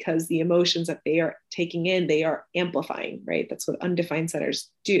emotional because the emotions that they are taking in, they are amplifying, right? That's what undefined centers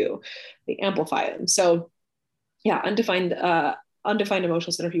do. They amplify them. So yeah, undefined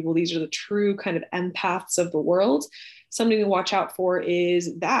emotional center people, these are the true kind of empaths of the world. Something to watch out for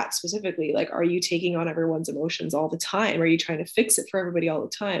is that specifically, like, are you taking on everyone's emotions all the time? Are you trying to fix it for everybody all the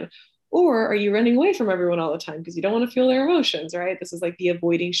time? Or are you running away from everyone all the time because you don't want to feel their emotions, right? This is like the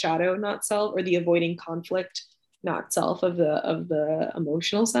avoiding shadow, not self, or the avoiding conflict, not self of the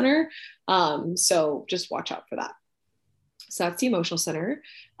emotional center. So just watch out for that. So that's the emotional center.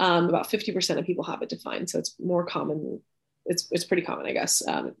 About 50% of people have it defined. So it's more common. It's pretty common, I guess.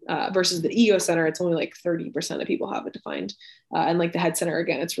 Versus the ego center, it's only like 30% of people have it defined. And like the head center,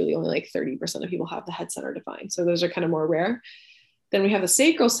 again, it's really only like 30% of people have the head center defined. So those are kind of more rare. Then we have the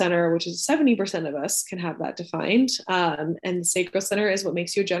sacral center, which is 70% of us can have that defined. And the sacral center is what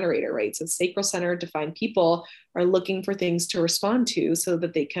makes you a generator, right? So sacral center defined people are looking for things to respond to so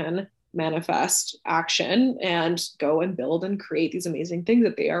that they can manifest action and go and build and create these amazing things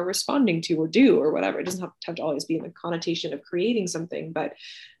that they are responding to or do or whatever. It doesn't have to always be in the connotation of creating something, but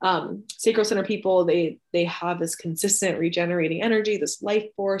sacral center people, they have this consistent regenerating energy, this life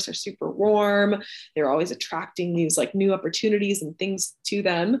force. Are super warm. They're always attracting these like new opportunities and things to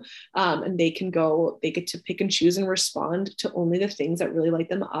them. And they get to pick and choose and respond to only the things that really light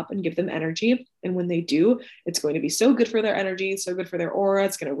them up and give them energy. And when they do, it's going to be so good for their energy, so good for their aura.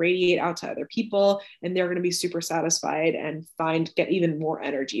 It's going to radiate out to other people, and they're going to be super satisfied and get even more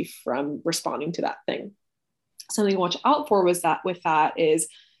energy from responding to that thing. Something to watch out for with that is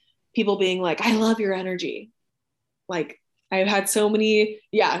people being like, I love your energy. Like, I've had so many,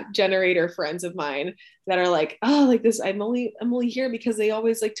 generator friends of mine that are like, oh, like this, I'm only here because they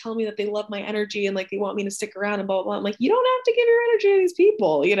always like tell me that they love my energy and like they want me to stick around and blah, blah, blah. I'm like, you don't have to give your energy to these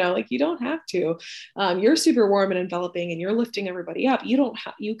people, like you don't have to. You're super warm and enveloping and you're lifting everybody up.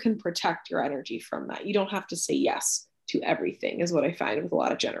 You can protect your energy from that. You don't have to say yes to everything, is what I find with a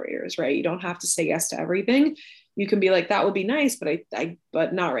lot of generators, right? You don't have to say yes to everything. You can be like, that would be nice,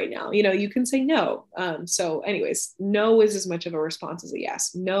 but not right now. You can say no. So anyways, no is as much of a response as a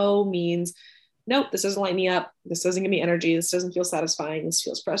yes. No means, nope, this doesn't light me up. This doesn't give me energy. This doesn't feel satisfying. This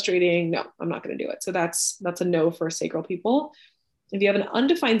feels frustrating. No, I'm not going to do it. So that's a no for sacral people. If you have an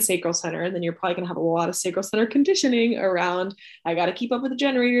undefined sacral center, then you're probably going to have a lot of sacral center conditioning around, I got to keep up with the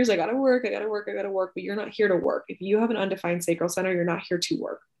generators. I got to work, but you're not here to work. If you have an undefined sacral center, you're not here to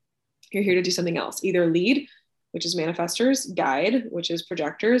work. You're here to do something else, either lead, which is manifestors, guide, which is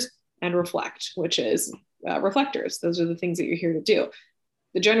projectors, and reflect, which is reflectors. Those are the things that you're here to do.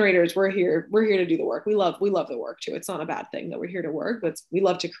 The generators, we're here to do the work. We love the work too. It's not a bad thing that we're here to work, but we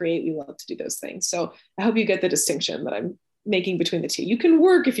love to create. We love to do those things. So I hope you get the distinction that I'm making between the two. You can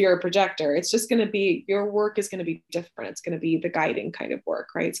work if you're a projector. It's just going to be, your work is going to be different. It's going to be the guiding kind of work,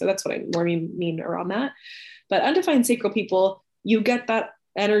 right? So that's what I more mean around that. But undefined sacral people, you get that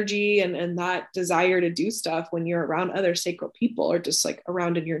energy and that desire to do stuff when you're around other sacral people, or just like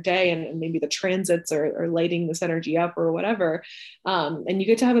around in your day, and maybe the transits are lighting this energy up or whatever. And you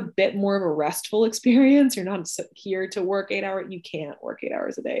get to have a bit more of a restful experience. You're not here to work 8 hours. You can't work 8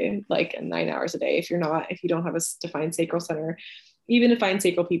 hours a day, like 9 hours a day, if you don't have a defined sacral center. Even defined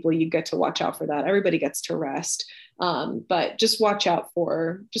sacral people, you get to watch out for that. Everybody gets to rest. But just watch out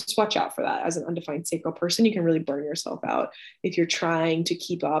for that. As an undefined sacral person, you can really burn yourself out if you're trying to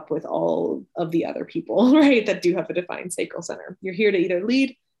keep up with all of the other people, right, that do have a defined sacral center. You're here to either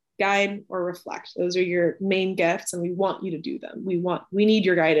lead, guide, or reflect. Those are your main gifts, and we want you to do them. We need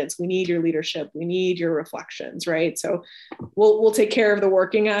your guidance. We need your leadership. We need your reflections, right? So we'll take care of the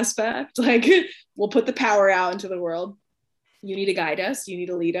working aspect. Like, we'll put the power out into the world. You need to guide us. You need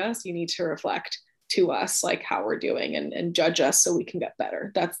to lead us. You need to reflect to us like how we're doing and judge us so we can get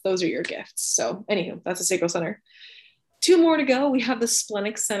better. Those are your gifts. So anywho, that's a sacral center. 2 more to go. We have the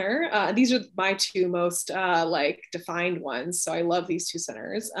splenic center. These are my 2 most defined ones. So I love these 2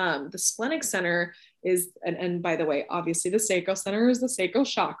 centers. The splenic center is, and by the way, obviously the sacral center is the sacral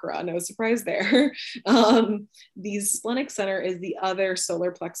chakra. No surprise there. The splenic center is the other solar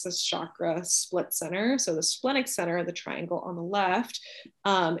plexus chakra split center. So the splenic center, the triangle on the left,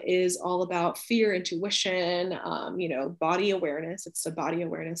 is all about fear, intuition, body awareness. It's a body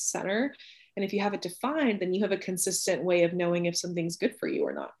awareness center. And if you have it defined, then you have a consistent way of knowing if something's good for you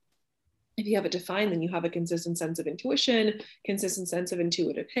or not. If you have it defined, then you have a consistent sense of intuition, consistent sense of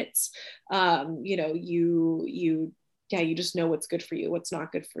intuitive hits. You just know what's good for you, what's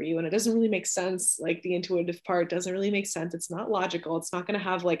not good for you. And it doesn't really make sense. Like, the intuitive part doesn't really make sense. It's not logical. It's not going to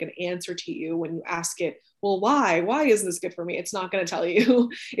have like an answer to you when you ask it, well, why is this good for me? It's not going to tell you.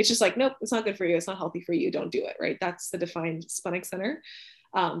 It's just like, nope, it's not good for you. It's not healthy for you. Don't do it. Right. That's the defined splenic center.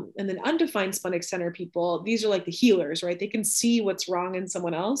 And then undefined splenic center people, these are like the healers, right? They can see what's wrong in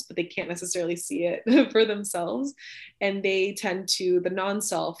someone else, but they can't necessarily see it for themselves. And they tend to, the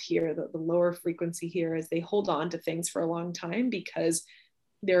non-self here, the lower frequency here, is they hold on to things for a long time because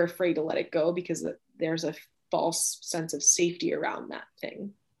they're afraid to let it go, because there's a false sense of safety around that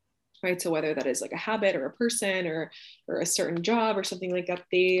thing. Right. So whether that is like a habit or a person or a certain job or something like that,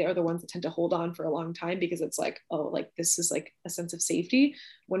 they are the ones that tend to hold on for a long time because it's like, oh, like this is like a sense of safety,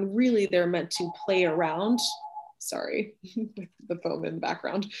 when really they're meant to play around. Sorry, the phone in the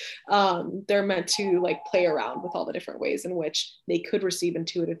background. They're meant to like play around with all the different ways in which they could receive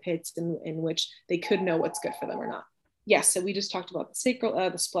intuitive hits, in which they could know what's good for them or not. Yes. So we just talked about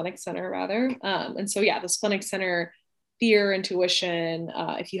the splenic center rather. And so, the splenic center, fear, intuition.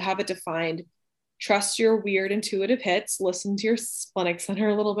 If you have it defined, trust your weird intuitive hits, listen to your splenic center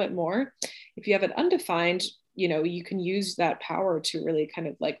a little bit more. If you have it undefined, you can use that power to really kind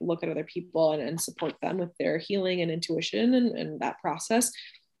of like look at other people and support them with their healing and intuition and that process.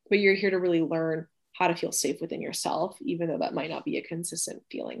 But you're here to really learn how to feel safe within yourself, even though that might not be a consistent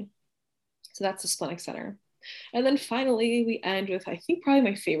feeling. So that's the splenic center. And then finally, we end with, I think, probably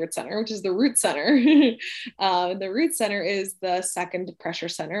my favorite center, which is the root center. The root center is the second pressure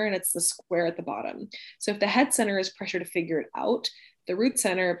center, and it's the square at the bottom. So if the head center is pressure to figure it out, the root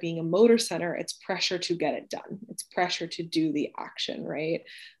center, being a motor center, it's pressure to get it done. It's pressure to do the action, right?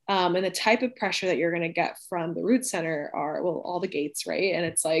 And the type of pressure that you're going to get from the root center are, well, all the gates, right? And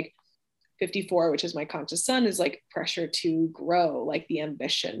it's like 54, which is my conscious sun, is like pressure to grow, like the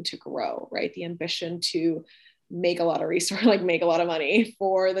ambition to grow, right? The ambition to make a lot of resource, like make a lot of money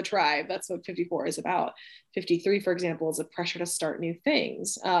for the tribe. That's what 54 is about. 53, for example, is a pressure to start new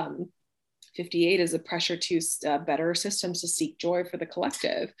things. 58 is the pressure to better systems to seek joy for the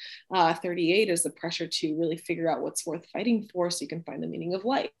collective. 38 is the pressure to really figure out what's worth fighting for so you can find the meaning of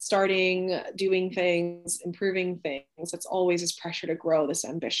life. Starting, doing things, improving things. That's always this pressure to grow, this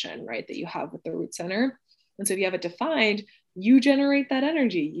ambition, right, that you have with the root center. And so if you have it defined, you generate that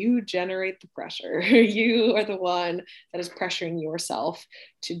energy, you generate the pressure. You are the one that is pressuring yourself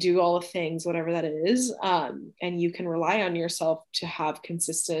to do all the things, whatever that is. And you can rely on yourself to have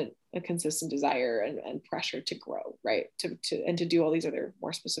a consistent desire and pressure to grow, right? To do all these other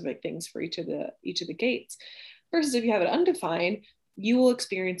more specific things for each of the gates. Versus if you have it undefined, you will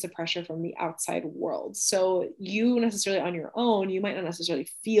experience the pressure from the outside world. So you necessarily on your own, you might not necessarily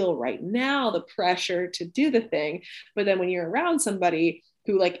feel right now the pressure to do the thing. But then when you're around somebody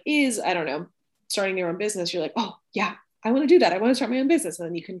who like is, I don't know, starting their own business, you're like, oh yeah, I want to do that. I want to start my own business. And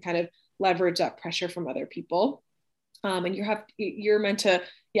then you can kind of leverage that pressure from other people. And you're meant to,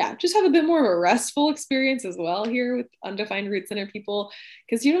 just have a bit more of a restful experience as well here with undefined root center people,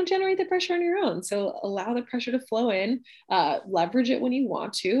 because you don't generate the pressure on your own. So allow the pressure to flow in, leverage it when you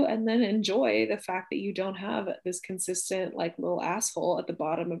want to, and then enjoy the fact that you don't have this consistent like little asshole at the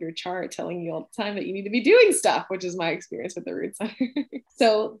bottom of your chart telling you all the time that you need to be doing stuff, which is my experience with the root center.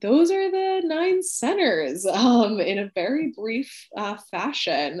 So those are the 9 centers in a very brief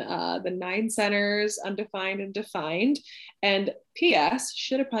fashion. The 9 centers, undefined and defined. And P.S.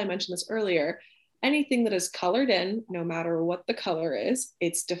 should have probably mentioned this earlier. Anything that is colored in, no matter what the color is,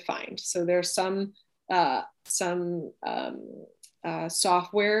 it's defined. So there's some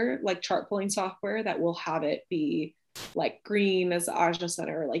software, like chart pulling software, that will have it be like green as the Ajna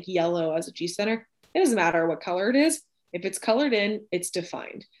center, or like yellow as a G center. It doesn't matter what color it is. If it's colored in, it's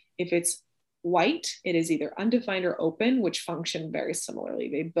defined. If it's white, it is either undefined or open, which function very similarly.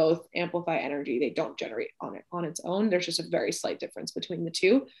 They both amplify energy. They don't generate on its own. There's just a very slight difference between the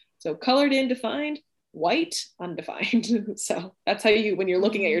two. So colored in, defined; white, undefined. So that's how when you're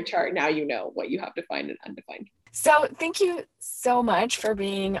looking at your chart, now you know what you have defined and undefined. So thank you so much for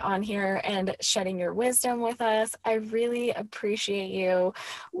being on here and shedding your wisdom with us. I really appreciate you.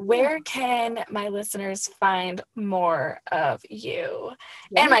 Where can my listeners find more of you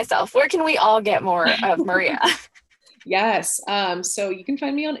and myself? Where can we all get more of Maria? Yes. So you can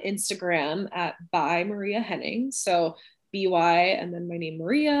find me on Instagram at by Maria Henning. So BY and then my name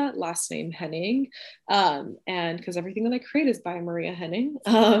Maria, last name Henning. And because everything that I create is by Maria Henning.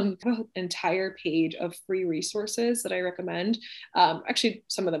 I have an entire page of free resources that I recommend. Actually,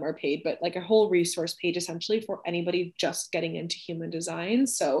 some of them are paid, but like a whole resource page essentially for anybody just getting into human design.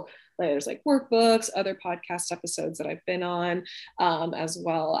 So there's like workbooks, other podcast episodes that I've been on, as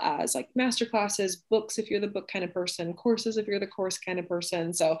well as like masterclasses, books if you're the book kind of person, courses if you're the course kind of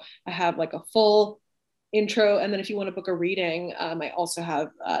person. So I have like a full intro, and then if you want to book a reading, I also have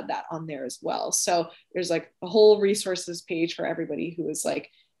that on there as well. So there's like a whole resources page for everybody who is like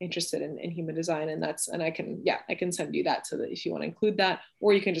interested in human design, and I can send you that so that if you want to include that,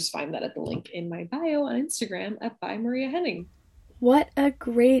 or you can just find that at the link in my bio on Instagram at by Maria Henning. What a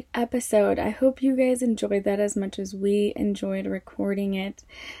great episode. I hope you guys enjoyed that as much as we enjoyed recording it.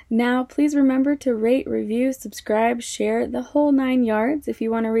 Now, please remember to rate, review, subscribe, share, the whole 9 yards. If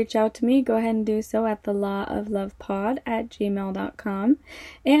you want to reach out to me, go ahead and do so at thelawoflovepod@gmail.com.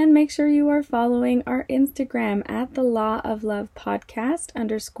 And make sure you are following our Instagram at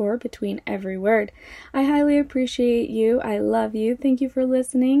thelawoflovepodcast_ between every word. I highly appreciate you. I love you. Thank you for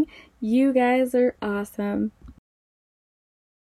listening. You guys are awesome.